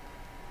Who?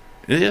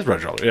 It is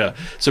Roger Daltrey. Yeah.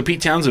 So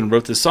Pete Townsend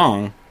wrote this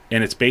song,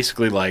 and it's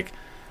basically like,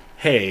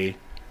 hey,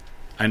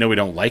 I know we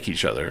don't like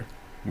each other.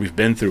 We've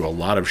been through a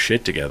lot of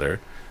shit together.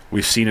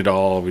 We've seen it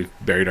all. We've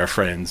buried our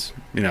friends.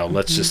 You know,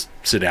 let's just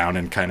sit down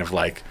and kind of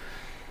like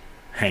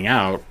hang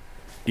out,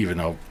 even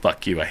though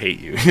fuck you, I hate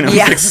you. You know,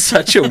 Yeah. it's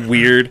such a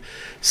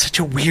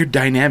weird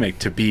dynamic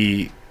to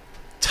be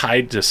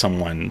tied to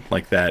someone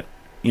like that.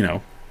 You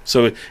know,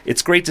 so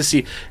it's great to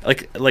see.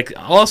 Like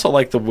I also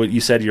like what you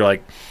said. You're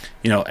like,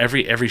 you know,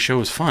 every show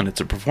is fun.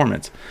 It's a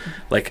performance.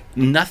 Like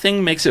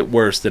nothing makes it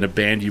worse than a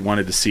band you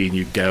wanted to see and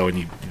you go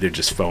and they're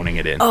just phoning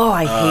it in. Oh,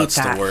 I hate It's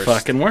that. the worst.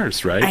 Fucking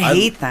worst, right? I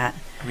hate that.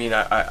 I mean,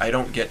 I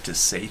don't get to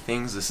say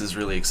things. This is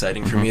really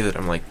exciting for me that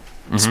I'm like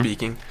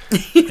speaking.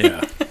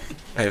 Yeah.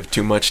 I have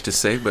too much to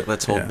say, but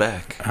let's hold Yeah.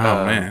 back.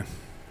 Oh man.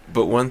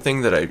 But one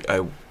thing that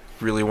I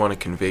really want to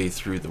convey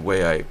through the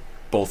way I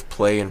both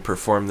play and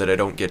perform that I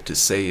don't get to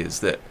say is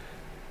that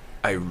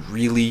I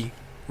really,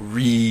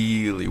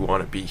 really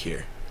want to be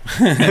here.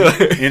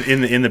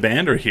 in the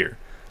band or here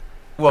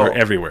Well, or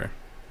everywhere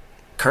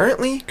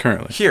currently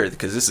here,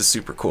 because this is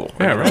super cool.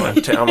 Yeah,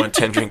 right. I'm on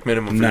 10 drink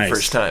minimum for Nice. the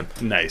first time.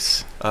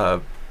 Nice.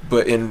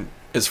 But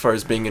as far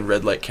as being in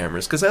red light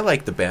cameras, because I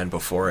liked the band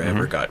before I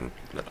ever got an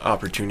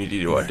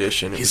opportunity to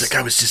audition. He's like,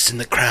 I was just in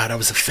the crowd. I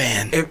was a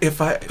fan.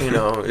 If I,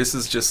 this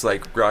is just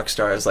like rock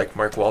stars like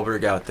Mark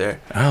Wahlberg out there.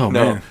 Oh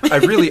No, man. I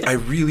really,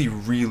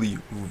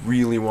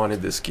 really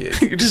wanted this gig.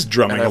 You're just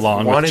drumming And I've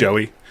along wanted- with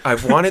Joey.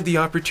 I've wanted the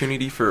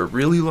opportunity for a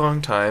really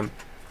long time.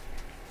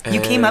 You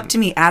came up to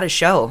me at a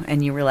show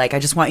and you were like, I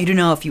just want you to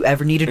know if you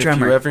ever need a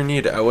drummer. If you ever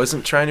need it. I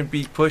wasn't trying to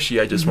be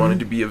pushy. I just wanted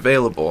to be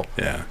available.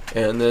 Yeah.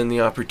 And then the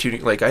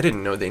opportunity, like, I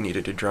didn't know they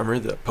needed a drummer.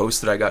 The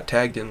post that I got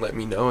tagged in let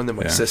me know. And then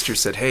my Yeah. sister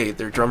said, hey,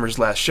 their drummer's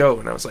last show.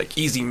 And I was like,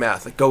 easy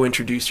math. Like, go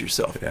introduce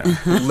yourself. Yeah.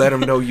 Let them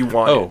know you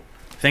want it. Oh,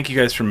 thank you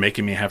guys for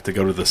making me have to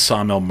go to the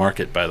Sawmill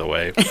Market, by the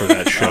way, for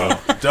that show.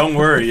 Don't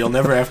worry, you'll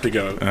never have to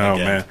go. Oh again.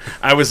 man.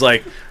 I was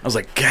like,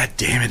 God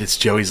damn it, it's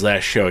Joey's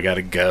last show. I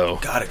gotta go.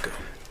 Gotta go.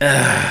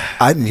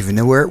 I didn't even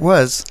know where it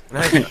was And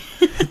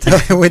I, until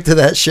I went to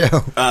that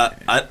show.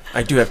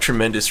 I do have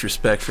tremendous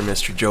respect for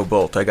Mr. Joe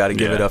Bolt. I gotta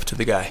give Yeah. it up to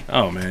the guy.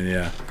 Oh man,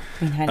 yeah.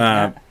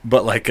 Mhm.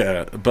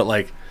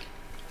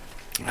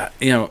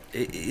 You know,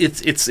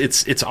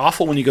 it's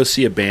awful when you go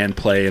see a band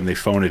play and they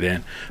phone it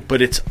in,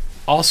 but it's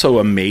also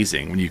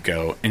amazing when you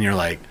go and you're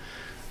like,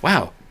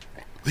 wow,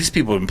 these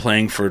people have been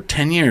playing for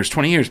 10 years,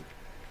 20 years,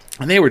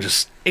 and they were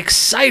just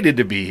excited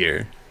to be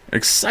here,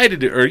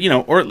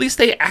 or at least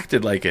they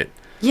acted like it,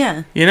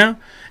 Yeah. you know,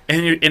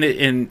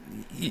 and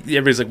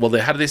everybody's like,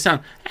 well, how do they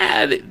sound?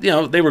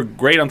 They were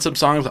great on some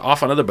songs,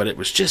 off on other, but it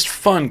was just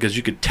fun because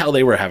you could tell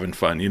they were having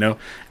fun, you know,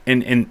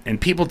 and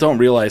people don't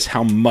realize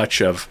how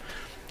much of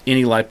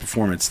any live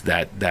performance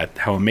that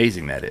how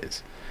amazing that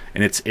is,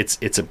 and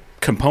it's a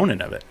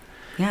component of it.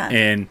 Yeah.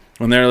 And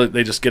when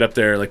they just get up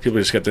there, like people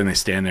just get up there and they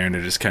stand there and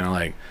they're just kind of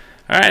like,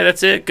 all right,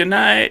 that's it, good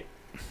night.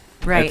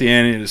 Right. At the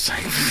end, you're just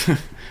like,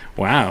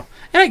 wow.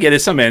 And I get it,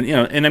 some band, you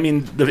know, and I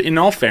mean, in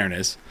all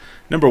fairness,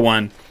 number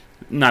one,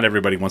 not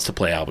everybody wants to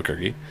play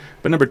Albuquerque,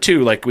 but number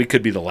two, like we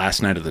could be the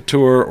last night of the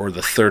tour or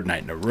the third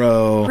night in a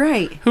row.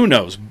 Right. Who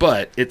knows?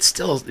 But it's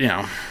still, you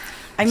know,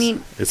 I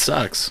mean, it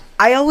sucks.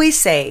 I always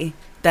say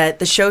that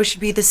the show should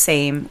be the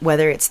same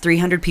whether it's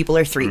 300 people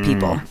or 3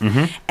 people.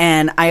 Mm-hmm.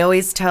 And I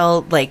always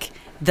tell like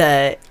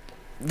the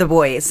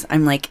boys,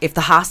 I'm like, if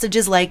the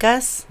hostages like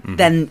us,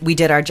 then we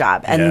did our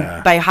job. And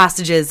Yeah. by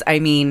hostages, I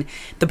mean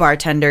the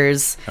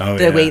bartenders, Oh,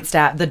 the yeah. wait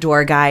staff, the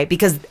door guy,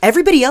 because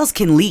everybody else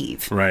can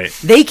leave. Right.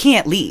 They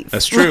can't leave.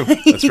 That's true.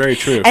 That's very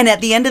true. And at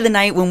the end of the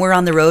night, when we're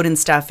on the road and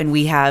stuff, and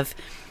we have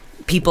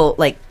people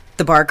like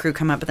the bar crew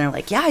come up and they're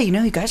like, yeah,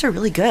 you guys are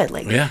really good.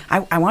 Like, Yeah.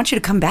 I want you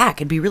to come back.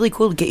 It'd be really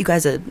cool to get you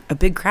guys a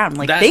big crowd. I'm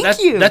like, thank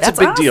you. That's a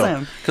big deal.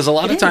 awesome. Because a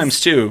lot It of times, is.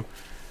 too,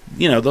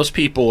 those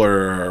people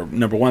are,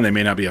 number one, they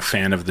may not be a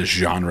fan of the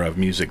genre of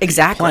music that you're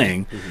Exactly.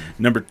 playing.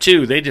 Number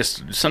two,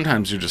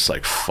 sometimes you're just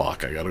like,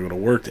 fuck, I got to go to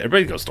work.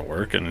 Everybody goes to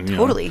work. And,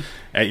 Totally.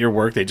 At your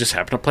work, they just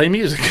happen to play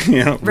music,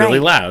 really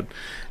Right. loud.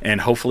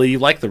 And hopefully you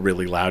like the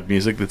really loud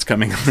music that's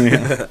coming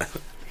on.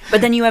 But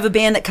then you have a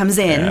band that comes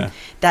in Yeah.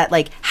 that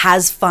like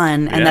has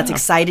fun and that's Yeah.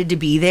 excited to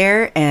be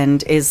there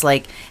and is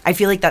like, I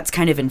feel like that's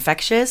kind of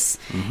infectious.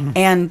 Mm-hmm.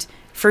 And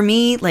for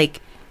me, like,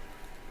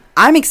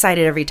 I'm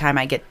excited every time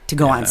I get to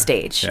go on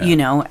stage,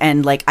 yeah.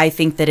 and like I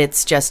think that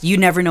it's just you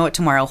never know what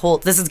tomorrow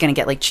holds. This is going to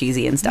get like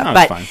cheesy and stuff, No,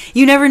 it's but fine.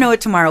 you never know what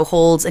tomorrow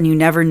holds, and you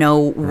never know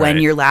when Right.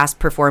 your last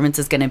performance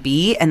is going to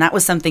be. And that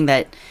was something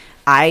that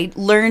I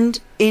learned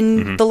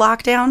in the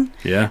lockdown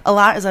Yeah. a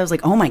lot. As I was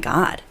like, oh my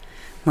god,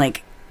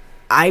 like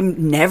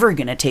I'm never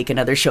going to take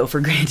another show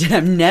for granted.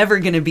 I'm never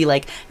going to be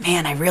like,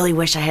 man, I really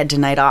wish I had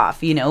tonight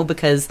off, you know,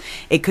 because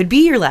it could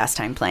be your last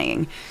time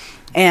playing.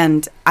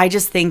 And I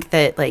just think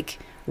that, like,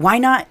 why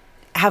not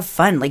have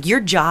fun? Like, your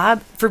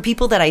job, for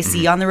people that I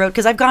see on the road,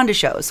 because I've gone to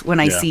shows when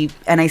I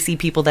see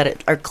people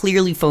that are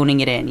clearly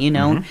phoning it in, you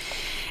know,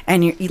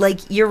 and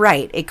you're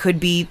right. It could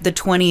be the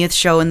 20th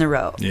show in the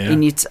row,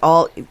 and it's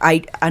all.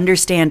 I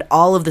understand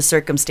all of the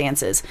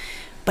circumstances,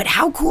 but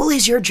how cool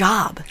is your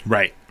job?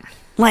 Right.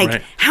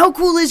 Like, how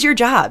cool is your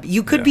job?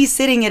 You could be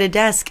sitting at a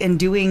desk and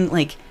doing,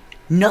 like,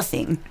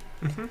 nothing.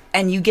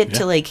 And you get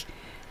to, like,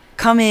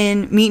 come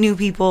in, meet new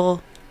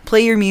people,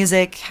 play your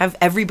music, have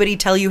everybody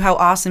tell you how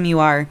awesome you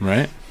are.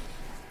 Right.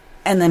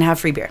 And then have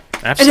free beer.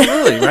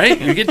 Absolutely, right?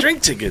 You get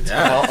drink tickets.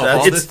 Of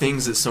all the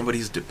things that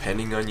somebody's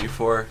depending on you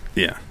for,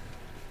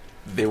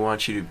 they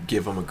want you to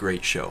give them a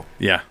great show.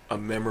 Yeah. A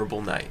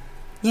memorable night.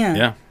 Yeah.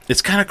 Yeah.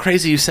 It's kind of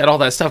crazy you said all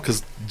that stuff,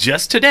 because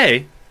just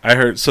today I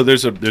heard, so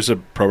there's a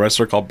pro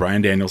wrestler called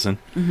Bryan Danielson.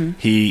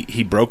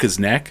 He broke his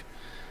neck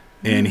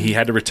and he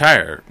had to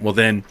retire. Well,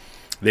 then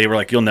they were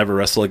like, you'll never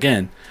wrestle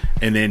again.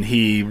 And then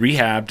he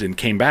rehabbed and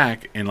came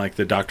back, and like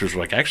the doctors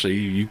were like,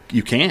 actually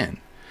you can.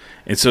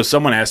 And so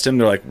someone asked him,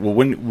 they're like, well,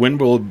 when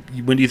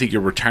do you think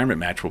your retirement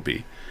match will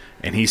be?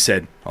 And he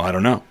said, oh, I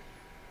don't know.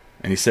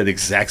 And he said the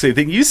exact same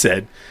thing you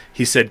said.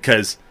 He said,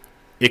 because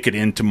it could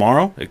end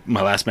tomorrow.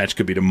 My last match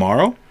could be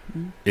tomorrow.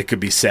 It could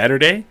be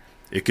Saturday.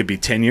 It could be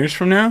 10 years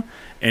from now.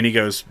 And he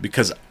goes,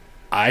 because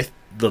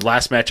the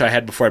last match I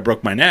had before I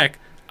broke my neck,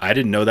 I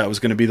didn't know that was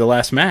going to be the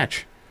last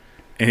match.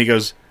 And he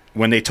goes,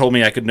 when they told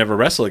me I could never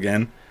wrestle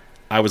again,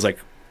 I was like,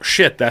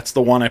 shit, that's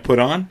the one I put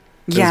on?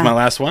 That was my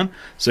last one?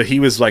 So he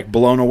was like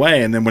blown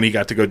away. And then when he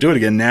got to go do it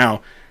again,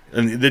 now,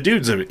 and the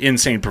dude's an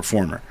insane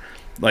performer.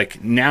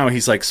 Like, now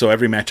he's like, so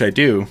every match I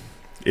do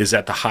is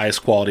at the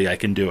highest quality I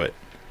can do it.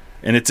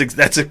 And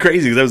that's a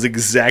crazy. That was the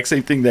exact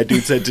same thing that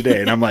dude said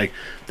today, and I'm like,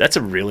 that's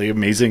a really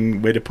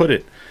amazing way to put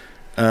it.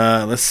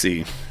 Let's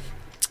see.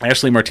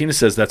 Ashley Martinez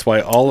says that's why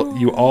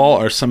you all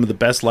are some of the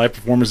best live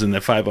performers in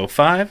the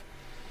 505.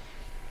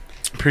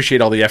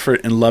 Appreciate all the effort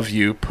and love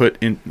you put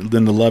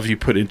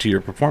into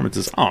your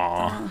performances.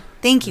 Aw,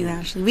 thank you,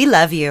 Ashley. We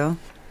love you.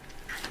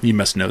 You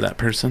must know that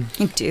person.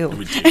 You do.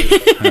 We do.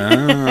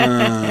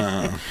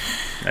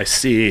 I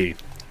see.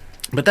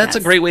 But that's a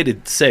great way to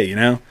say, you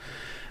know,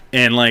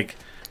 and like.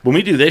 When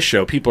we do this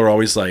show, people are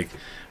always like,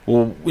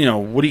 well, you know,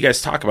 what do you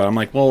guys talk about? I'm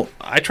like, well,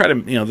 I try to,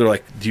 you know, they're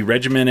like, do you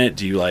regiment it?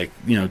 Do you like,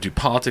 you know, do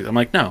politics? I'm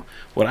like, no.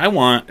 What I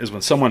want is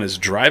when someone is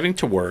driving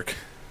to work,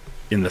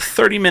 in the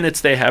 30 minutes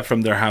they have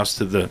from their house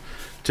to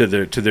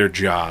their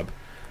job,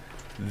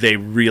 they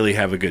really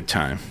have a good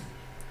time.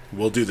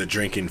 We'll do the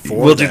drinking for them.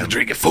 We'll do the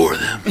drinking for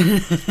them.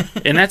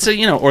 And that's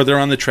you know, or they're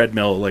on the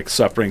treadmill, like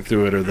suffering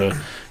through it, or the,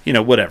 you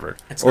know, whatever.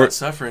 It's not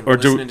suffering, or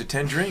listening to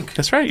 10 drink.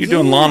 That's right. You're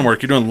doing lawn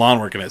work. You're doing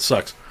lawn work, and it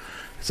sucks.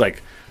 It's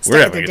like we're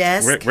having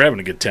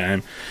a good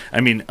time.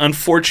 I mean,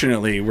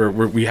 unfortunately,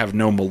 we have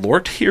no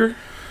Malort here.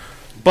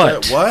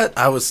 But what?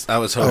 I was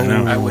hoping.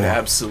 I would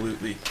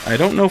absolutely. I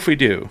don't know if we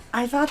do.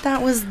 I thought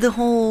that was the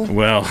whole.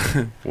 Well,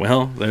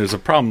 there's a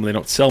problem. They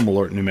don't sell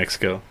Malort in New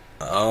Mexico.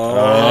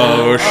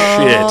 Oh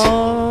shit!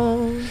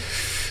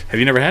 Have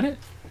you never had it?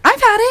 I've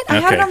had it. I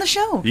had it on the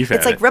show. You've had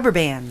it's like it. rubber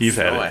bands. You've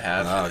had it. I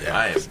have. Oh,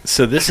 yeah.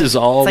 So this is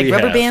all it's we like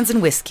rubber have. bands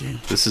and whiskey.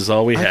 This is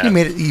all we I have. think you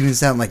made it even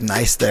sound like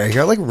nice there.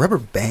 You're like rubber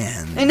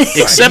band.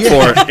 Except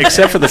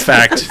for the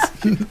fact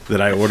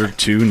that I ordered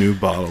 2 new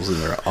bottles and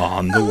they're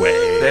on the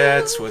way.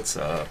 That's what's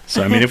up.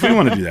 So I mean, if we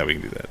want to do that, we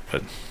can do that,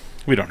 but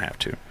we don't have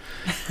to.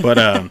 But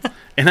and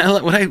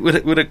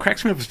what it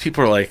cracks me up is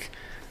people are like,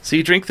 "So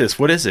you drink this?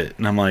 What is it?"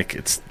 And I'm like,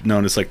 "It's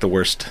known as like the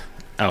worst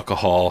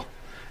alcohol."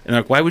 And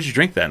they're like, "Why would you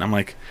drink that?" And I'm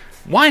like,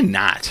 "Why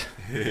not?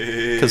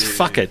 Because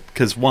fuck it.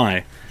 Because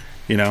why?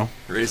 You know."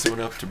 Raise one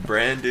up to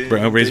Brandon.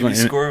 Raise one.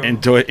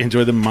 Enjoy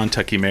the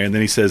Montucky Mayor. And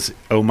then he says,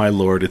 "Oh my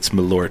lord, it's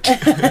Malort."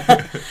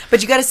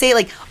 But you got to say it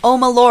like, "Oh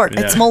my lord,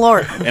 it's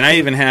Malort." And I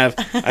even have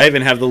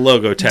the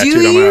logo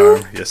tattooed on my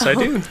arm. Yes, I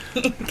do.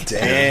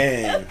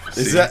 Dang.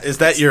 Is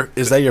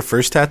that your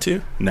first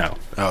tattoo? No.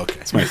 Oh, okay.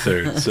 It's my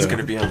third. So. It's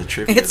gonna be on the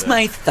trivia. It's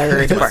my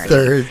third.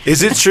 Third.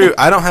 Is it true?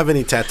 I don't have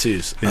any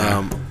tattoos.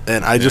 Yeah.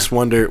 And I just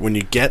wonder, when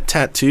you get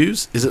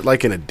tattoos, is it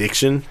like an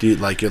addiction? Do you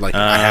like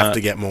I have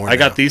to get more? I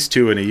got these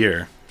 2 in a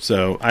year.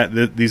 So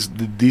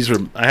these are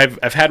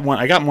I've had one.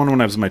 I got one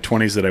when I was in my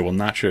 20s that I will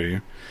not show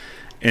you,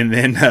 and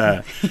then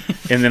I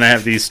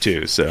have these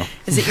 2. So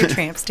is it your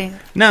tramp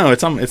stamp? No,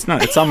 it's on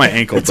my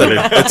ankle,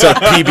 but it's a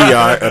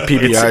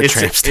PBR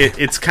tramp stamp.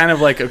 It's kind of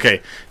like,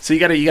 okay. So you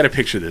gotta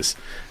picture this,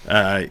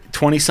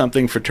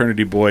 20-something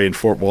fraternity boy in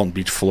Fort Walton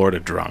Beach, Florida,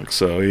 drunk.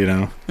 So you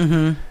know,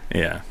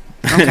 yeah.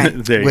 Okay.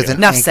 There you With go.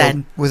 an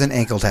ankle, with an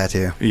ankle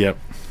tattoo. Yep.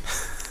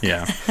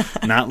 Yeah.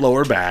 Not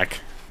lower back.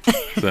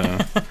 So.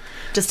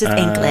 Just his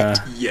anklet.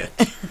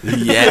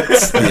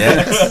 Yes.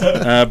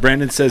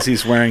 Brandon says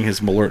he's wearing his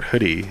Malort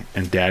hoodie,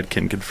 and Dad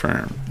can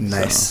confirm.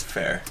 Nice. So,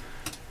 Fair.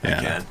 yeah.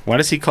 I can. Why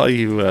does he call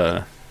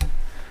you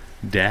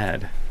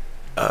Dad?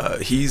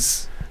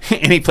 He's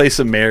Any place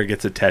a mayor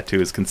gets a tattoo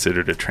is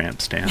considered a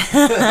tramp stamp.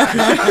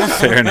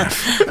 Fair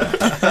enough.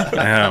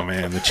 Oh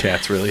man, the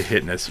chat's really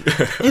hitting us.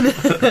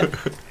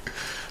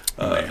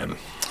 Man.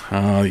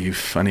 Oh, you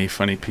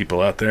funny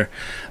people out there.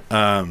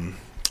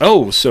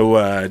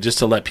 So just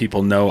to let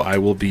people know, I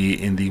will be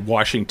in the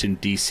Washington,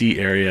 D.C.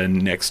 area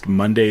next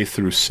Monday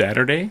through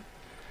Saturday.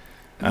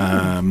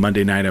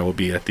 Monday night, I will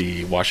be at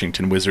the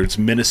Washington Wizards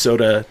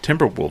Minnesota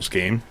Timberwolves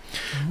game.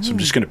 So I'm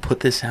just going to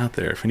put this out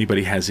there. If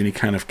anybody has any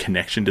kind of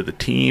connection to the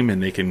team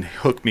and they can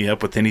hook me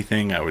up with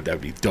anything, that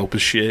would be dope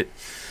as shit.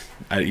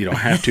 You don't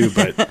have to,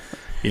 but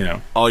you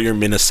know, all your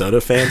Minnesota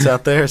fans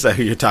out there. Is that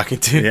who you're talking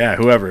to? Yeah,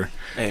 whoever.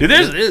 Hey,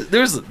 Dude,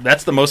 there's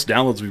that's the most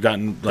downloads we've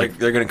gotten. Like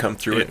they're gonna come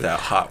through with that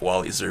hot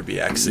Wally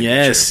Zerbiak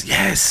signature.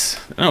 Yes.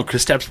 Oh,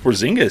 Kristaps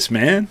Porzingis,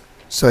 man.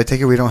 So I take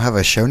it we don't have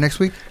a show next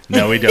week?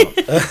 No, we don't.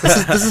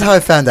 This is how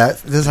I found out.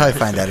 This is how I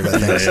find out about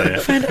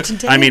things. Find out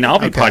today. I mean, I'll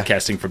be Okay.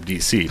 podcasting from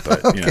DC,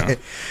 but you know.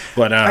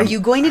 But Are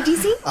you going to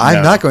DC? I'm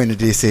No. not going to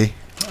DC.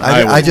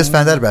 I I will. just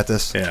found out about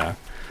this. Yeah,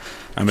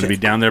 I'm gonna be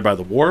down there by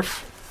the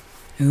wharf,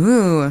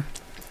 Ooh.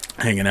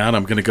 hanging out.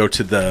 I'm gonna go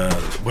to the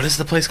what is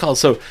the place called?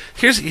 So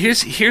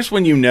here's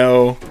when you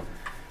know,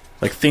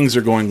 like things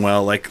are going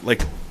well. Like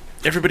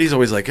everybody's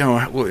always like, oh,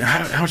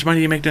 how much money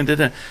do you make?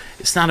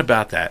 It's not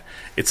about that.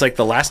 It's like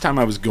the last time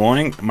I was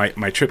going,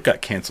 my trip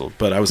got canceled,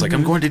 but I was like,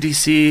 I'm going to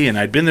DC, and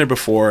I'd been there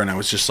before, and I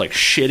was just like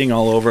shitting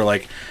all over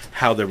like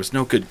how there was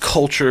no good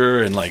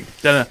culture, and like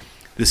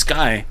this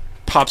guy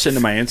pops into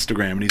my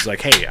Instagram, and he's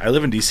like, hey, I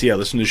live in DC, I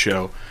listen to the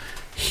show.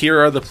 Here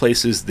are the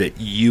places that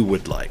you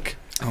would like.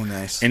 Oh,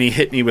 nice. And he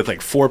hit me with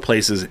like 4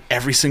 places.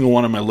 Every single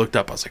one of them I looked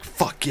up. I was like,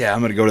 fuck yeah, I'm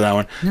going to go to that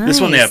one. This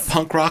one, they have Nice.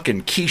 punk rock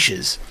and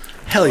quiches.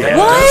 Hell yeah.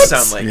 What? It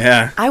does sound like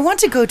Yeah. I want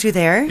to go to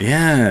there.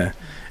 Yeah.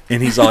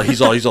 And he's all the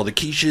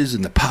quiches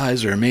and the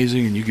pies are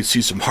amazing and you can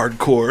see some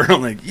hardcore.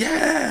 I'm like,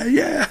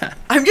 yeah.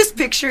 I'm just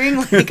picturing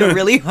like a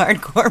really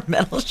hardcore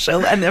metal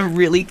show and a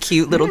really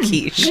cute little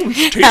quiche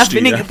Tasty,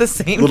 happening yeah. at the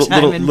same little,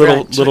 time in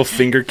little brunch. little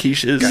finger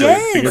quiches.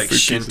 Yes. Finger like fruit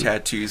shin quiches.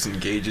 tattoos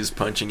and gauges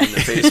punching in the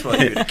face while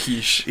you eat a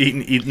quiche.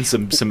 Eating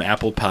some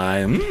apple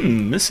pie.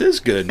 This is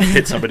good.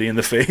 Hit somebody in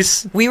the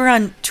face. We were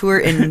on tour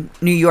in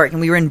New York and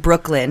we were in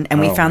Brooklyn and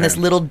we Oh, found this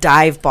man. little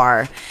dive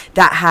bar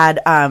that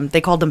had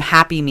they called them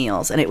Happy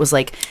Meals and it was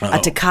like a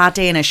Tecate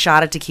and a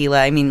shot of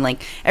tequila. I mean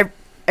like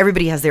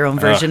everybody has their own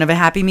version of a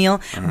Happy Meal,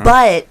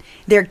 but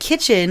their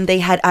kitchen they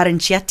had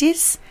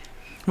arancietis,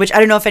 which I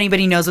don't know if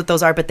anybody knows what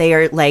those are, but they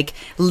are like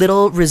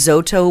little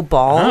risotto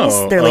balls.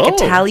 Oh, They're like oh.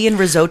 Italian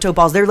risotto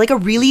balls. They're like a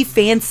really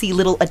fancy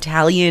little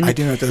Italian I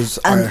do know what those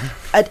are.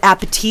 an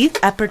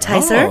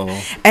appetizer.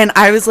 Oh. And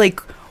I was like,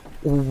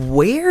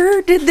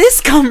 where did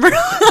this come from?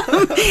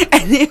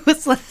 And it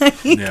was like,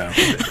 Yeah.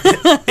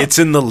 It's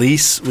in the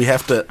lease. We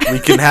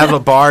can have a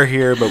bar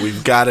here, but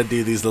we've got to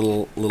do these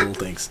little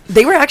things.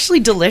 they were actually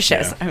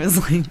delicious. Yeah. I was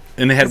like,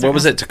 And they had, what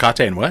was it?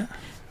 Tecate and what?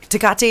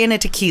 Tecate and a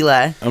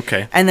tequila.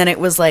 Okay. And then it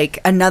was like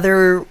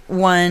another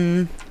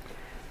one.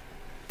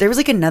 There was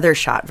like another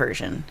shot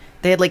version.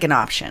 They had like an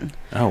option,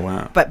 Oh,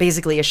 wow. but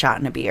basically a shot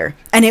and a beer.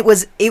 And it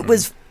was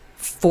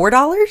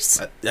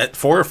 $4. At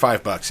 $4 or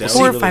 $5. Yeah, $4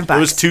 or it was $5. It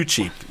was too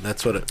cheap.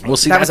 That's what it. Well,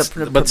 see, That was that's, a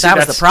pr- but see, that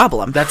was that's- the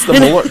problem. That's the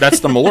Malort, that's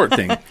the Malort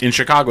thing. In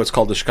Chicago, it's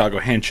called the Chicago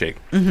Handshake.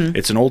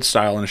 It's an old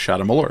style and a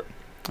shot of Malort.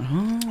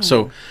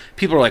 So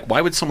people are like,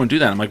 why would someone do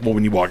that? I'm like, well,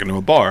 when you walk into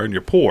a bar and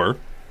you're poor,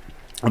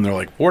 and they're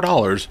like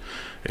 $4,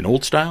 an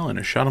old style and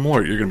a shot of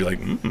Malort, you're gonna be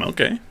like,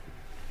 okay,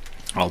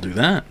 I'll do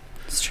that.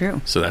 It's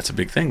true. So that's a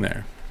big thing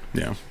there.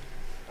 Yeah.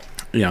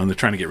 Yeah, and they're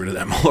trying to get rid of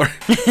that Malort.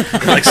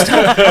 They're like,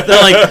 stop.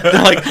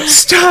 They're like,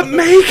 stop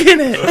making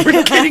it.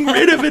 We're getting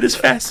rid of it as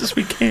fast as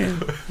we can.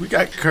 We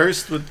got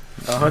cursed with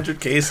 100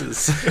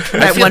 cases.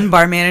 That one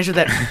bar manager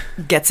that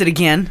gets it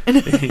again.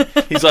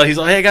 He's like,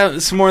 hey, I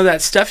got some more of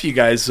that stuff you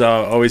guys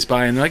always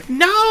buy, and they're like,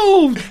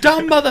 no,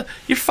 dumb mother,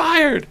 you're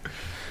fired.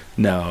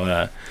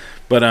 No,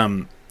 but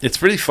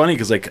it's really funny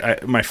because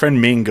like my friend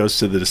Ming goes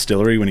to the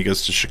distillery when he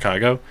goes to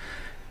Chicago,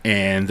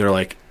 and they're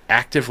like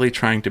actively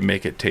trying to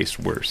make it taste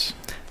worse.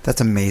 That's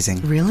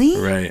amazing. Really?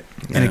 Right.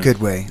 In a good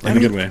way. In a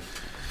good way.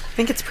 I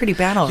think it's pretty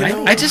bad already.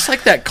 I just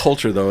like that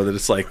culture though, that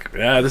it's like,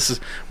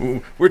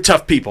 we're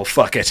tough people.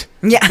 Fuck it.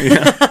 yeah.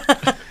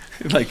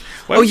 Like,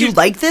 why Oh, would you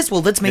like this?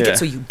 Well, let's make Yeah. it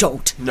so you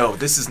don't. No,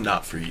 this is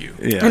not for you.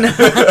 Yeah.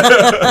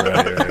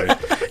 right.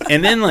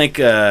 And then like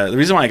the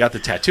reason why I got the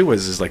tattoo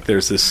was like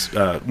there's this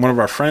one of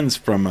our friends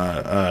from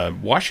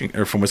Washington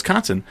or from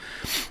Wisconsin.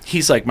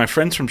 He's like, my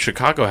friends from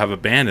Chicago have a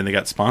band and they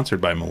got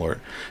sponsored by Malort,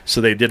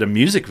 so they did a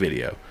music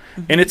video,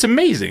 and it's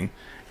amazing.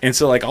 And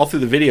so like all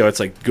through the video, it's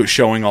like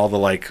showing all the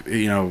like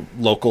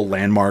local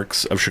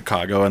landmarks of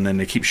Chicago, and then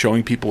they keep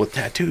showing people with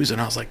tattoos,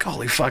 and I was like,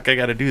 holy fuck, I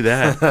got to do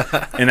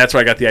that. And that's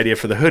where I got the idea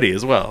for the hoodie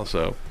as well.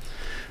 So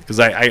because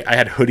I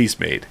had hoodies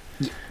made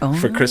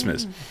for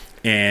Christmas,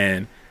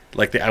 and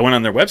like I went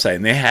on their website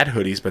and they had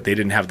hoodies, but they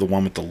didn't have the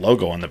one with the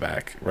logo on the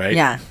back, right?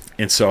 Yeah.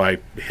 And so I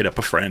hit up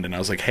a friend and I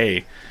was like,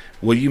 hey,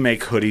 will you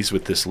make hoodies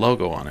with this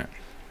logo on it?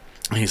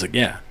 And he's like,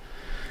 yeah.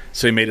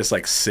 So he made us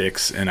like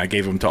 6, and I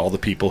gave them to all the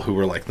people who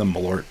were like the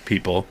Malort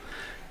people.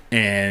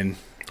 And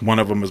one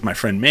of them was my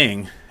friend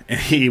Ming, and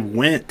he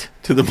went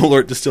to the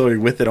Malort distillery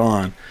with it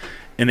on,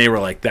 and they were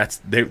like,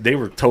 they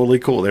were totally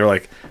cool. They were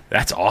like,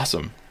 that's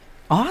awesome.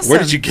 Awesome. Where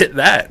did you get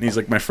that? And he's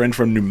like, my friend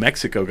from New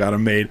Mexico got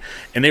them made.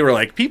 And they were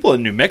like, people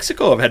in New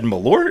Mexico have had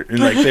Malort, and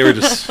like they were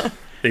just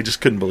they just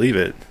couldn't believe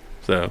it.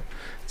 So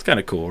it's kind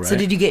of cool, right? So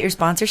did you get your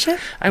sponsorship?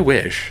 I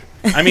wish.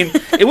 I mean,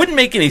 it wouldn't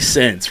make any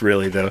sense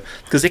really though,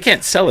 because they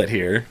can't sell it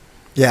here.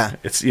 Yeah.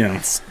 It's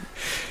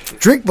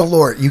Drink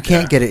Malort. You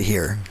can't get it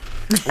here.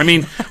 I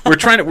mean, we're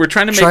trying to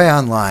make. Try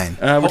online.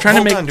 We're trying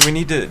to make. On. Do we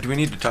need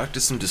to talk to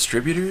some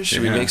distributors?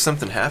 Should we make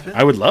something happen?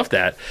 I would love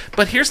that.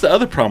 But here's the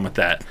other problem with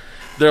that.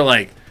 They're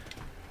like,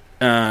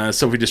 so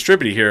if we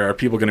distribute it here, are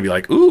people going to be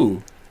like,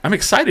 ooh, I'm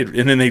excited?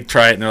 And then they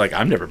try it and they're like,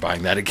 I'm never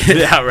buying that again.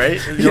 Yeah,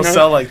 right? You'll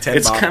sell like 10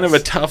 It's bottles. kind of a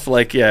tough,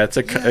 like, it's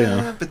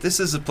a. But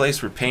this is a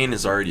place where pain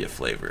is already a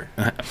flavor.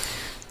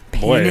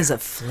 Pain Boy, is a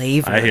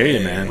flavor. I hear you,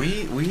 man.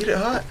 We eat it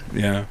hot.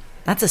 Yeah.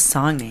 That's a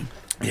song name.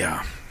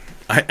 Yeah.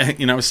 I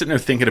was sitting there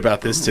thinking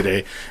about this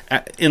today.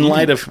 In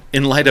light of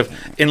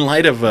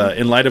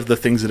the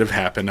things that have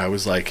happened, I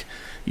was like,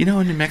 in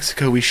New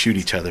Mexico we shoot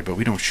each other, but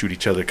we don't shoot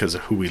each other because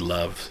of who we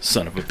love,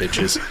 son of a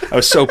bitches. I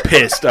was so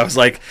pissed. I was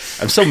like,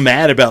 I'm so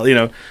mad about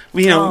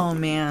Oh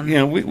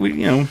man. we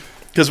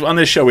because on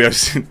this show we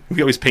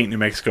always paint New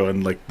Mexico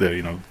in like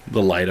the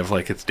light of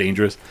like it's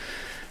dangerous.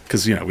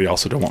 Because we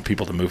also don't want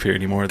people to move here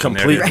anymore.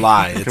 Complete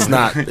lie. It's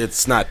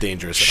not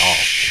dangerous at all.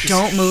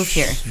 Don't move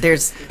here.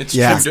 It's It's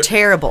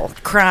terrible.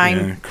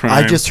 Crime. crime.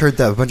 I just heard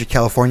that a bunch of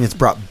Californians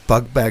brought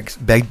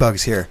bed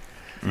bugs here.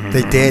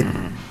 They did.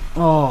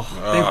 Oh.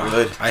 They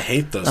would. I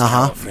hate those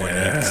Uh-huh.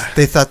 Californians.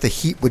 They thought the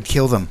heat would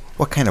kill them.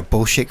 What kind of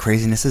bullshit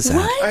craziness is that?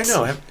 What? I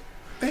know.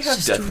 They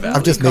have Death Valley.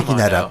 I'm just Come making on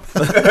that now.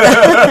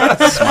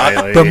 up.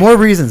 Smiley. But more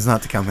reasons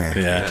not to come here.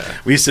 Yeah.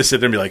 We used to sit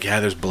there and be like,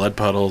 there's blood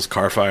puddles,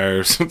 car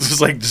fires.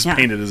 just Yeah.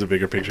 paint it as a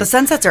bigger picture. The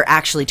sunsets are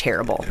actually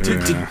terrible.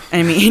 Yeah.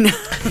 I mean,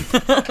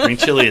 Green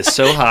chili is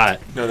so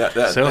hot. No, So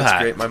that's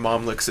hot. great. My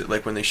mom looks at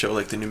like when they show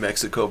like the New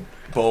Mexico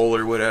Bowl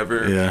or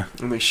whatever. Yeah.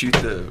 And they shoot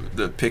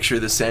the picture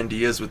of the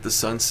sandias with the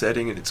sun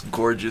setting and it's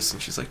gorgeous.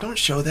 And she's like, "Don't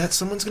show that.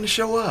 Someone's gonna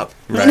show up."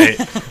 Right.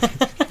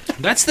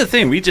 That's the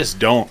thing. We just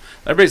don't.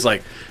 Everybody's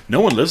like, no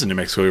one lives in New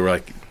Mexico. We were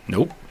like,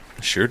 nope,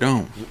 sure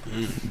don't.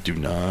 Do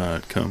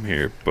not come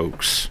here,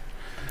 folks.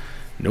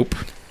 Nope.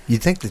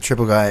 You'd think the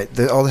triple guide,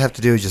 all they have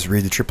to do is just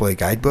read the AAA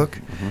guidebook,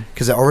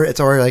 because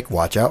it's already like,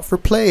 watch out for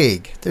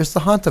plague. There's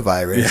the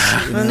hantavirus.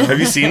 Yeah. Have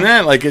you seen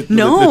that? Like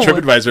No. the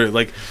TripAdvisor.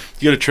 Like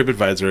you go to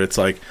TripAdvisor, it's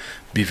like,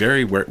 be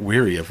very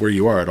weary of where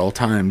you are at all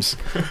times.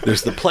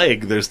 There's the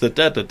plague. There's the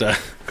da-da-da.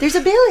 there's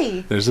a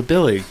Billy. There's a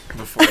Billy.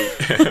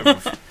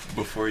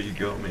 Before you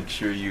go, make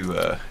sure you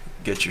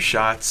get your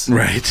shots.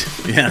 Right.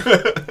 Yeah.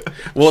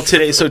 Well,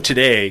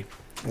 today,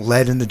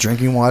 Lead in the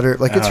drinking water.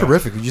 Like, it's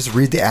horrific. You just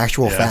read the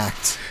actual Yeah.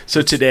 facts.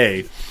 So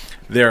today,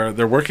 they're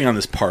working on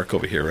this park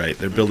over here, right?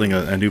 They're building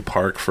a new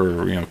park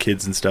for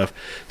kids and stuff.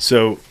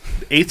 So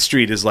 8th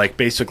Street is like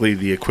basically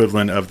the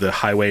equivalent of the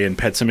highway in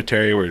Pet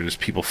Cemetery, where just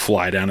people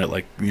fly down it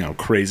like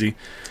crazy.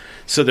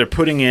 So they're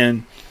putting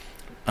in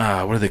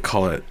what do they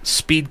call it?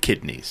 Speed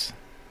kidneys.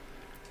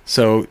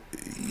 So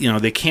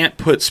they can't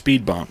put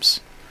speed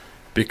bumps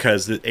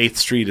because the 8th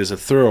Street is a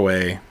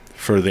thoroughway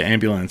for the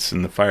ambulance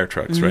and the fire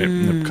trucks, right?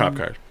 And the cop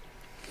cars.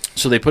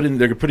 So they're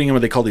putting in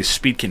what they call these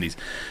speed kidneys,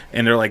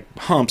 and they're like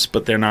humps,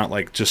 but they're not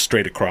like just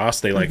straight across.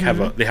 They like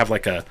have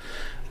like a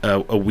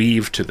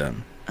weave to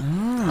them.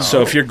 Oh.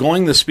 So if you're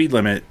going the speed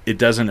limit, it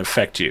doesn't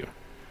affect you,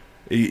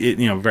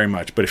 very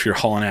much. But if you're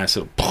hauling ass,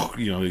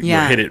 you'll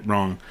hit it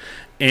wrong,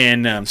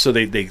 and so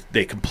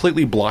they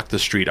completely blocked the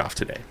street off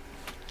today,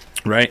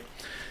 right?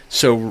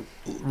 So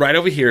right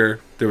over here,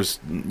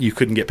 you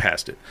couldn't get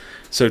past it.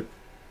 So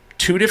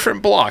 2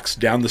 different blocks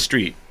down the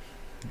street,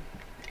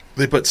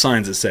 they put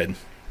signs that said,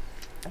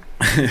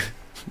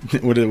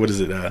 what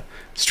is it?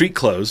 Street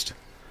closed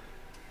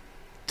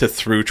to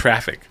through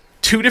traffic.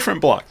 2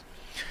 different blocks.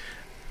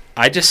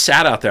 I just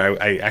sat out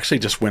there. I actually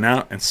just went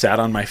out and sat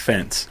on my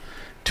fence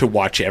to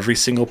watch every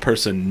single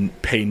person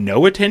pay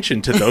no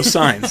attention to those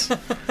signs,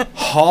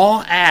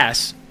 haul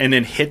ass, and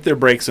then hit their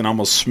brakes and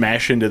almost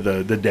smash into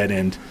the dead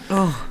end,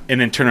 and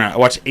then turn around. I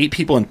watched 8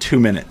 people in 2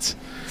 minutes.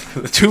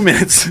 2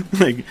 minutes,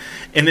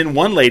 and then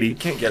one lady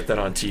Can't get that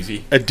on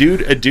TV. A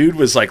dude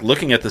was like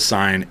looking at the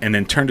sign and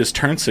then turned his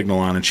turn signal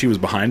on, and she was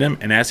behind him,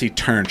 and as he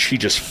turned, she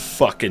just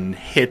fucking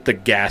hit the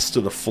gas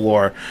to the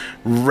floor,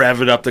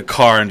 revved up the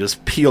car, and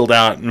just peeled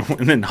out and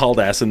then hauled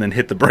ass and then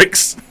hit the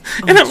brakes.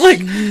 And I'm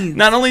like,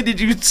 not only did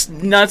you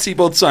not see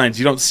both signs,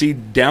 you don't see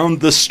down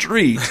the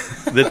street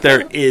that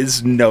there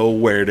is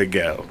nowhere to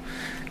go.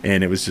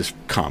 And it was just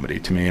comedy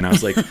to me, and I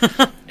was like,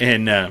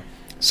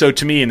 so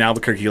to me in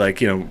Albuquerque,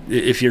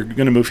 if you're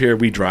going to move here,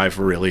 we drive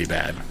really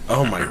bad.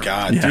 Oh my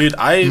god, Yeah. dude!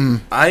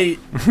 I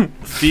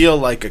feel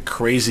like a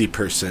crazy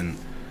person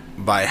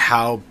by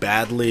how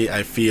badly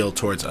I feel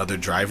towards other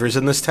drivers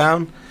in this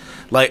town.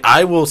 Like,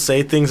 I will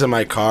say things in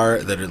my car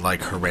that are,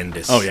 like,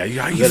 horrendous. Oh yeah, you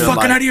That fucking are,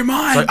 like- out of your It's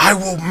mind. like, I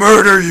will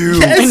murder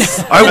you.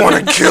 I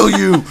want to kill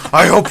you.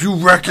 I hope you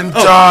wreck and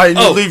die and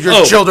you leave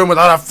your children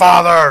without a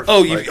father.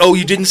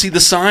 You didn't see the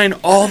sign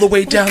all the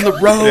way down the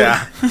road.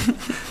 Yeah.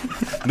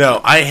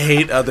 No, I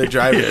hate other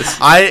drivers.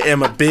 I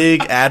am a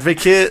big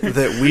advocate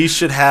that we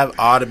should have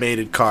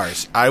automated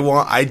cars.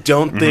 I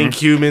don't think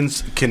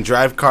humans can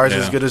drive cars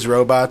as Yeah. good as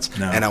robots,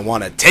 No. and I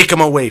want to take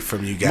them away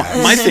from you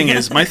guys.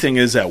 My thing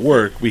is at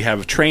work we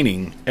have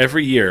training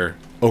every year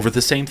over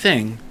the same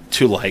thing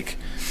to like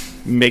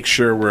make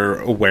sure we're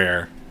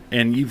aware.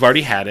 And you've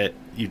already had it.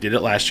 You did it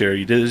last year.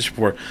 You did it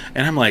before.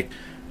 And I'm like,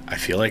 I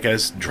feel like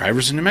as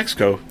drivers in New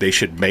Mexico, they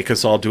should make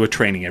us all do a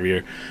training every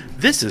year.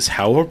 This is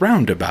how a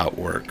roundabout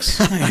works,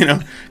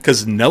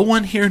 because no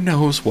one here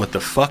knows what the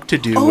fuck to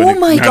do. Oh when a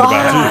my roundabout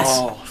God.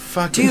 happens.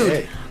 Fucking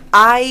Dude,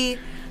 A.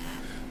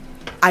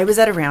 I was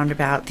at a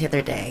roundabout the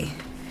other day,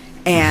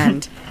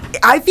 and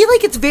I feel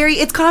like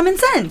it's common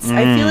sense.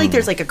 I feel like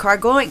there's like a car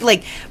going,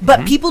 like,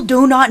 but people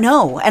do not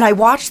know. And I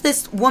watched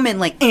this woman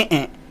like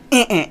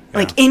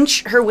like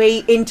inch her way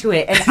into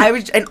it, and I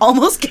was and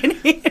almost getting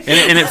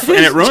And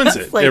it ruins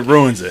it. Like, it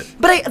ruins it.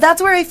 But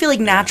that's where I feel like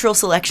natural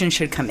selection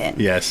should come in.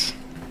 Yes.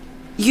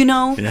 You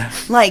know, Yeah.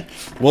 like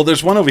Well,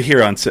 there's one over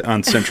here on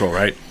Central,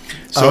 right?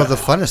 So the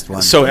funnest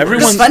one. So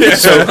everyone, funny.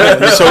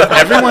 so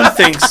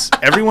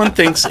everyone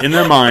thinks in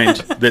their mind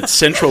that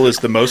Central is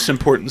the most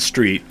important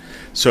street.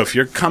 So if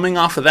you're coming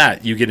off of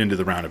that, you get into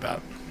the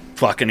roundabout.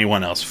 Fuck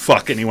anyone else.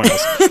 Fuck anyone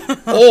else.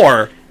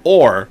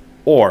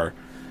 or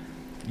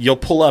you'll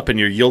pull up and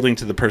you're yielding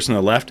to the person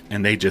on the left,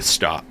 and they just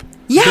stop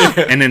yeah.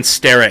 and then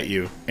stare at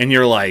you, and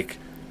you're like,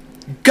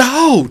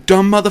 "Go,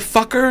 dumb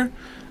motherfucker!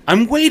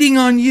 I'm waiting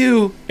on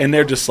you." And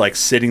they're just like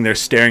sitting there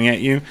staring at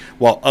you,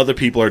 while other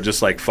people are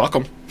just like, "Fuck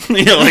them,"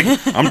 like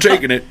I'm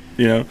taking it,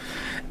 And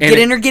Get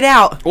in or get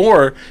out.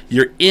 or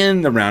you're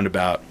in the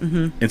roundabout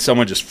and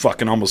someone just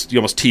fucking you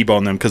almost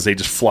T-bone them because they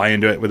just fly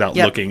into it without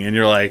Yep. looking, and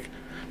you're like,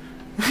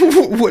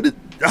 "What?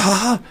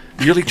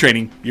 Yearly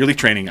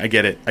training. I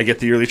get it. I get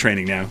the yearly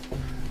training now."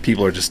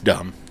 People are just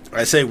dumb.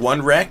 I say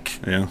one wreck,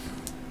 Yeah.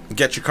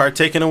 get your car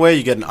taken away,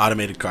 you get an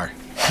automated car.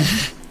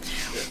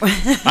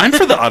 I'm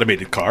for the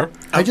automated car.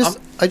 I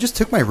just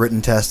took my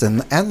written test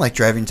and like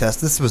driving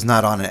test. This was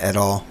not on it at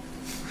all.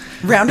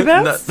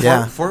 Roundabouts?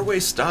 Yeah.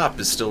 Four-way stop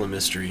is still a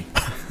mystery.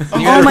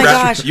 Oh my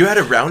gosh. You add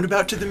a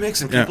roundabout to the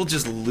mix, and Yeah. people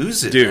just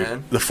lose it, Dude,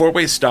 man. the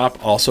four-way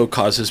stop also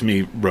causes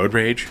me road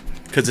rage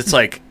because it's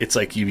like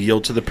you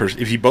yield to the person.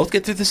 If you both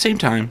get there at the same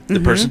time,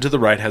 the person to the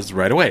right has the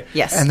right of way.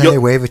 Yes. And then they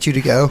wave at you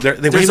to go. They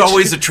There's wave at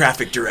always you, a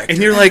traffic director.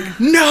 and you're like,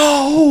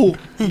 "No,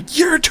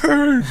 your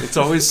turn." It's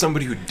always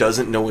somebody who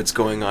doesn't know what's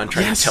going on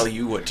trying Yes. to tell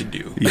you what to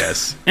do.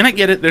 Yes, and I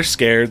get it. They're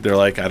scared. They're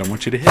like, "I don't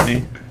want you to hit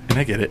me," and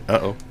I get it.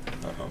 Uh-oh.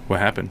 What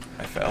happened?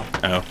 I fell.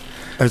 Oh.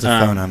 There's a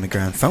phone on the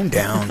ground. Phone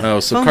down. Oh,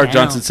 so Oh, Card wow.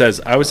 Johnson says,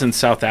 I was in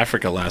South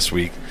Africa last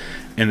week,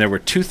 and there were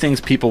two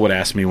things people would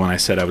ask me when I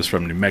said I was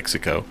from New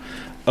Mexico.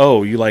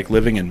 Oh, you like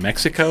living in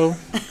Mexico?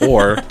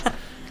 Or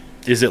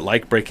is it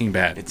like Breaking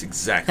Bad? It's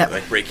exactly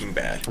like Breaking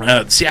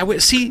Bad. See,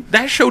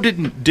 that show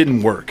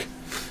didn't work.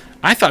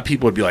 I thought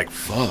people would be like,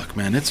 fuck,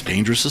 man, it's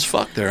dangerous as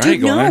fuck there. I Dude,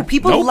 ain't going no, there.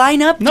 people Nope.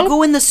 line up Nope. to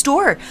go in the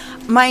store.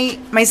 My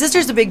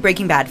sister's a big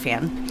Breaking Bad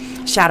fan.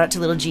 Shout out to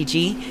little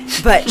Gigi,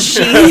 but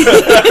she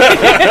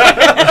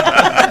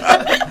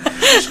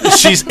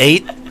She's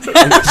 8.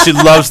 And she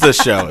loves this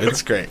show.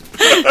 It's great.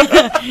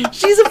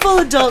 she's a full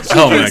adult. She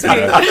Oh my gets me.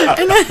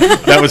 god,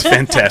 that was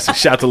fantastic!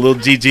 Shout out to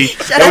little Gigi.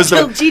 Shout out to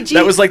little Gigi.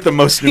 That was like the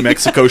most New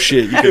Mexico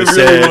shit you could have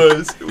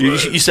really said.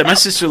 was. You said my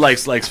sister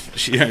likes my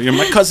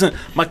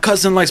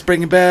cousin likes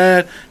Breaking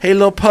Bad. Hey,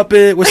 little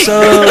puppet, what's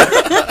up?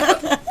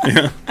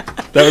 Yeah,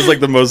 that was like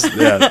the most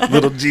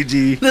little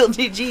Gigi. Little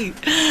Gigi.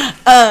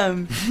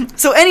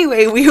 So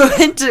anyway, we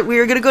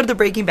were gonna go to the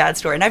Breaking Bad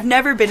store, and I've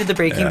never been to the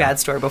Breaking Yeah. Bad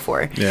store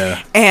before.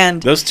 Yeah,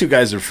 And those two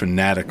guys are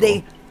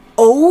fanatical.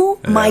 oh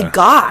my Yeah.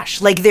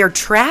 gosh, like their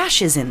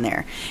trash is in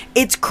there.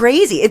 It's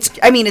crazy. It's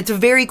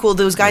very cool.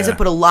 Those guys Yeah. have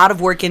put a lot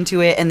of work into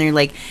it, and they're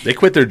like, They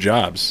quit their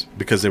jobs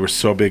because they were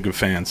so big of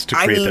fans to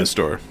I create mean, that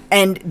store.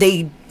 and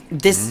they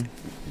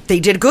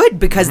did good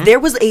because there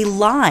was a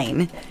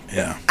line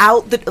Yeah.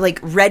 out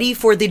ready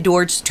for the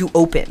doors to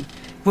open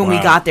when we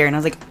Wow. got there, and I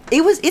was like,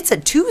 it's a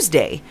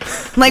Tuesday.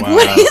 I'm like, Wow.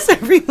 what is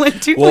everyone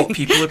doing? Well,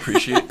 People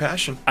appreciate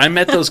passion. I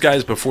met those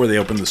guys before they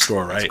opened the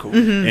store, right? cool.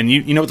 And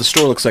you know what the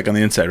store looks like on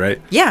the inside,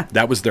 right? Yeah.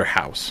 That was their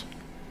house.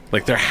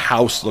 Like their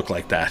house looked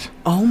like that.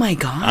 Oh my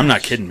god! I'm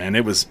not kidding, man.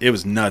 It was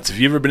nuts. If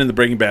you ever been in the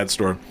Breaking Bad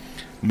store,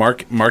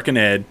 Mark and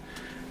Ed,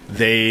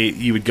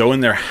 you would go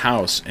in their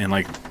house and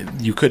like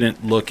you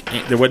couldn't look.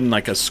 There wasn't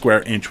like a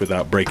square inch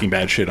without Breaking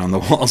Bad shit on the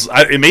walls.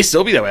 It may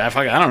still be that way.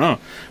 I don't know,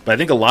 but I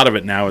think a lot of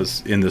it now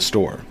is in the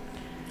store.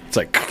 It's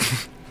like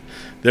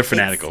they're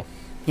fanatical.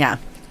 Yeah,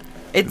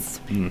 it's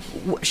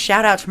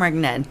shout out to Mark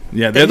and Ned.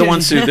 Yeah, they're the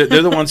ones who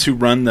they're the ones who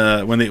run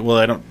the when they.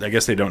 Well, I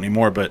guess they don't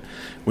anymore. But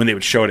when they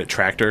would show it at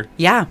Tractor,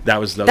 Yeah, that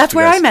was those that's two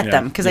where guys. I met Yeah,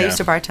 them because I yeah. used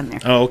to bartend there.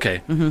 Oh,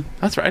 okay.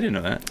 That's right. I didn't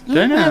know that. Did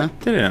I know Yeah. that?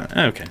 Did I know?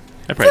 Oh, okay.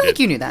 I I probably feel like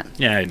did. you knew that.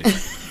 Yeah, I knew.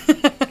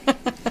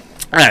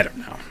 I don't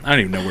know. I don't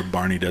even know where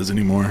Barney does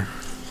anymore.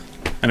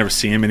 I never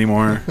see him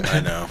anymore. I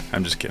know.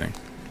 I'm just kidding.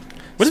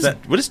 What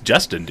does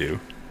Justin do?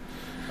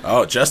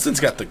 Oh, Justin's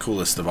got the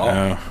coolest of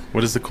all.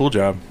 What is the cool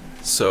job?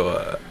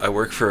 So I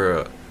work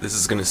for. This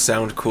is gonna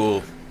sound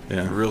cool.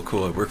 Yeah. Real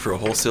cool. I work for a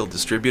wholesale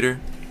distributor.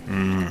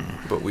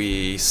 But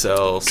we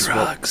sell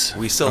drugs.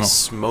 We sell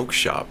smoke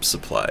shop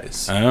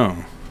supplies.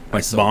 Oh.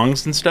 Like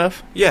bongs and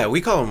stuff? Yeah,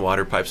 we call them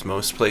water pipes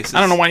most places.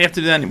 I don't know why you have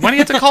to do that. Why do you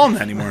have to call them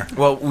that anymore?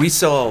 Well, we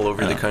sell all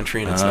over the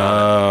country, and it's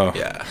not.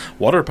 Yeah.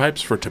 Water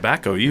pipes for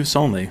tobacco use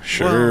only.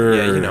 Sure.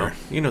 Well, yeah,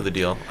 you know the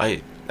deal.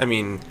 I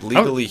mean,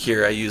 legally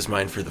here, I use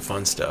mine for the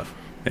fun stuff.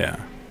 Yeah.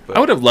 But I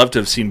would have loved to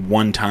have seen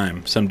one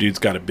time some dude's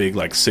got a big,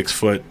 like,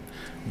 6-foot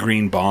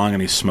green bong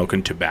and he's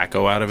smoking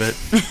tobacco out of it.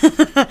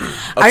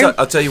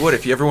 I'll tell you what,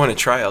 if you ever want to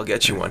try, I'll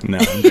get you one. No,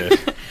 I'm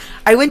good.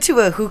 I went to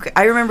a hookah.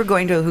 I remember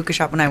going to a hookah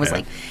shop when I was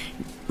like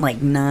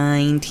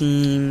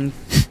 19,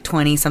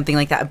 20, something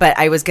like that. But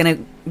I was going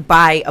to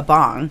buy a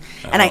bong,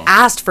 and I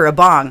asked for a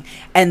bong,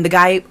 and the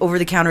guy over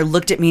the counter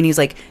looked at me and he's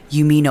like,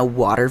 "You mean a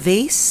water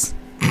vase?"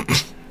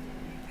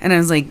 And I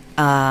was like,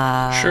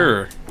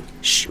 Sure.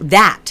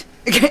 That.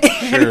 Sure.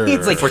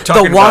 It's like If we're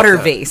talking the water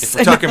about that- vase. If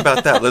we're talking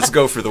about that, let's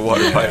go for the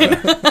water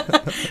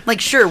pipe.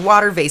 Like, sure,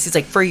 water vase. It's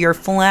like for your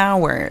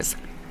flowers.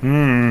 I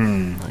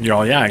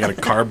got a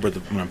carb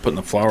when I'm putting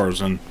the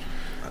flowers in.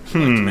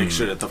 Like to make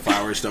sure that the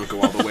flowers don't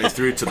go all the way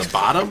through to the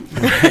bottom.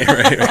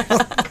 right.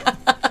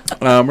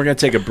 We're going to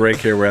take a break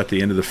here. We're at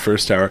the end of the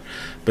first hour.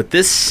 But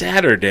this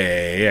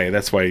Saturday,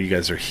 that's why you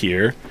guys are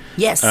here.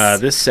 Yes.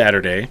 This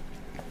Saturday,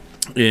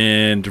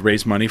 and to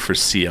raise money for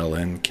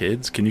CLN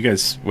kids. Can you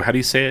guys, how do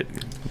you say it?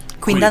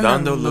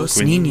 Cuidando los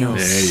niños.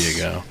 There you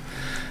go.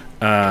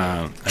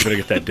 I better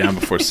get that down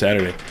before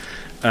Saturday.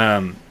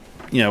 I'm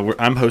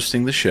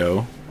hosting the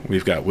show.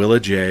 We've got Willa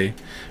J.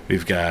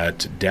 We've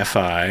got Deaf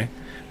Eye,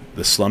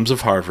 the Slums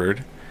of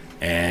Harvard,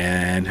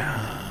 and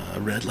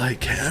Red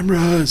Light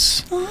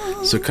Cameras.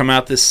 So come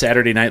out this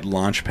Saturday night,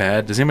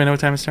 Launchpad. Does anybody know what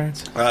time it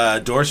starts?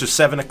 Doors are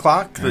 7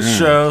 o'clock. The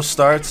show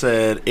starts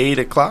at 8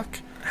 o'clock.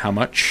 How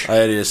much?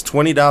 It is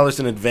 $20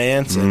 in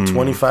advance and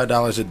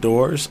 $25 at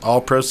doors. All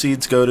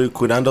proceeds go to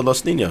Cuidando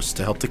los Niños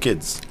to help the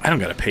kids. I don't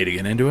got to pay to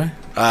get into it.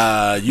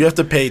 You have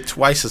to pay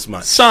twice as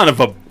much. Son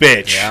of a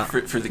bitch. Yeah. For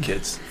the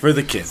kids. For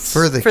the kids.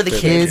 For the kids.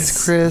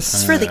 kids, Chris.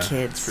 It's for the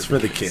kids. It's for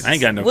the kids. I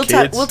ain't got no We'll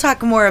kids. we'll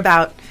talk more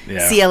about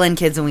Yeah. CLN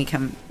kids when we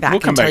come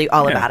back and tell you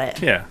all about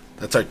it. Yeah.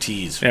 That's our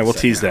tease. for Yeah, the we'll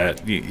second tease hour.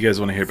 that. You guys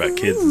want to hear about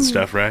kids and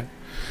stuff, right?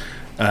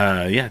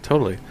 Yeah,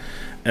 totally.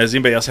 Does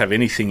anybody else have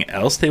anything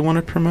else they want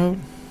to promote?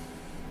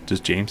 Does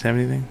James have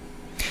anything?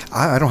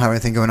 I don't have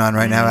anything going on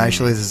right now.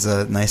 Actually, this is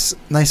a nice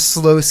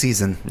slow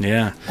season.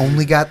 Yeah.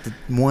 Only got the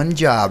one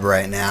job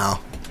right now.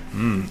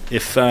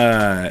 If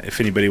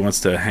anybody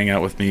wants to hang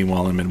out with me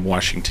while I'm in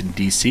Washington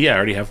D.C., I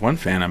already have one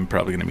fan I'm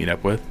probably going to meet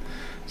up with,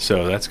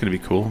 so that's going to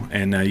be cool.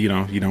 And you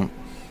don't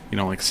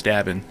like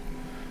stabbing.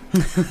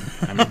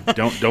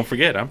 Don't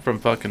forget, I'm from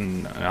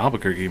fucking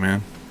Albuquerque,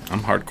 man. I'm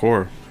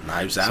hardcore.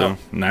 Knives out. So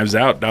knives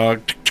out,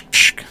 dog.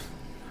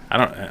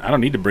 I don't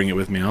need to bring it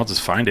with me. I'll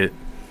just find it.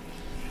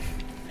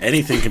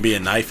 Anything can be a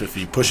knife if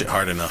you push it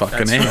hard enough.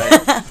 Fucking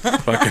That's A. right.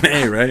 Fucking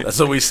A, right? That's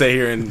what we say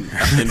here in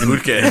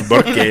Burke.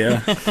 Burke,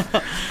 yeah.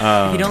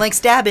 If you don't like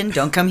stabbing,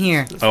 don't come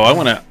here. Oh, I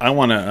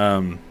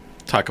wanna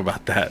talk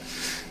about that,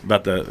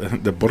 about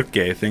the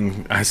Burke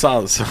thing. I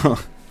saw. So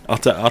I'll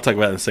talk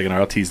about it in a second.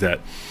 Or I'll tease that.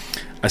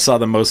 I saw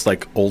the most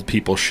like old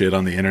people shit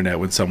on the internet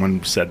when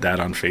someone said that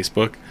on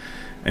Facebook,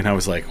 and I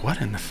was like,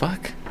 "What in the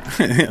fuck?"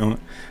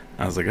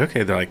 I was like,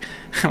 "Okay." They're like,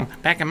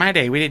 "Back in my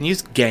day, we didn't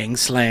use gang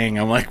slang."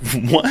 I'm like,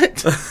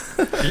 "What?"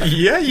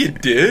 Yeah, you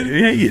did.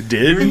 Yeah, you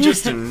did. You're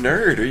just a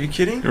nerd. Are you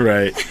kidding?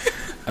 Right.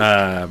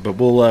 But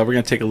we're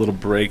gonna take a little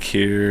break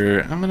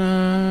here.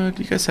 Do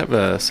you guys have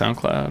a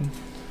SoundCloud?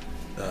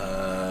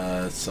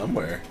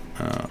 Somewhere.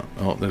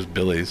 There's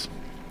Billy's.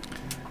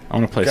 I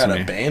want to play Got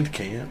some. a band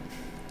camp.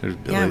 There's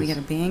Billy's. Yeah, we got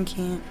a band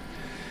camp.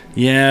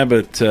 Yeah,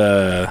 but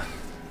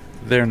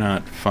they're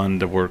not fun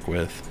to work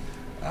with.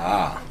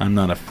 I'm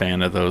not a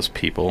fan of those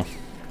people.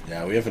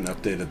 Yeah, we haven't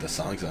updated the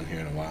songs on here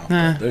in a while.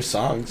 Nah. There's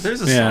songs.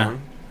 There's a Yeah.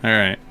 song. All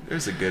right.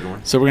 There's a good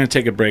one. So we're going to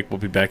take a break. We'll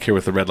be back here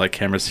with the Red Light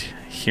Cameras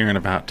here in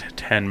about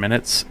 10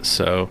 minutes.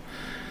 So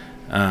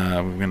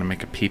we're going to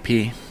make a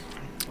PP.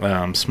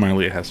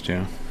 Smiley has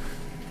to.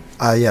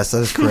 Yes,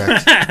 that is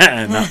correct.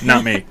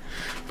 not me.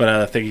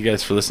 But thank you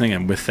guys for listening.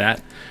 And with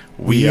that,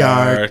 We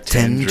are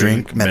 10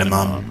 drink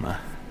minimum.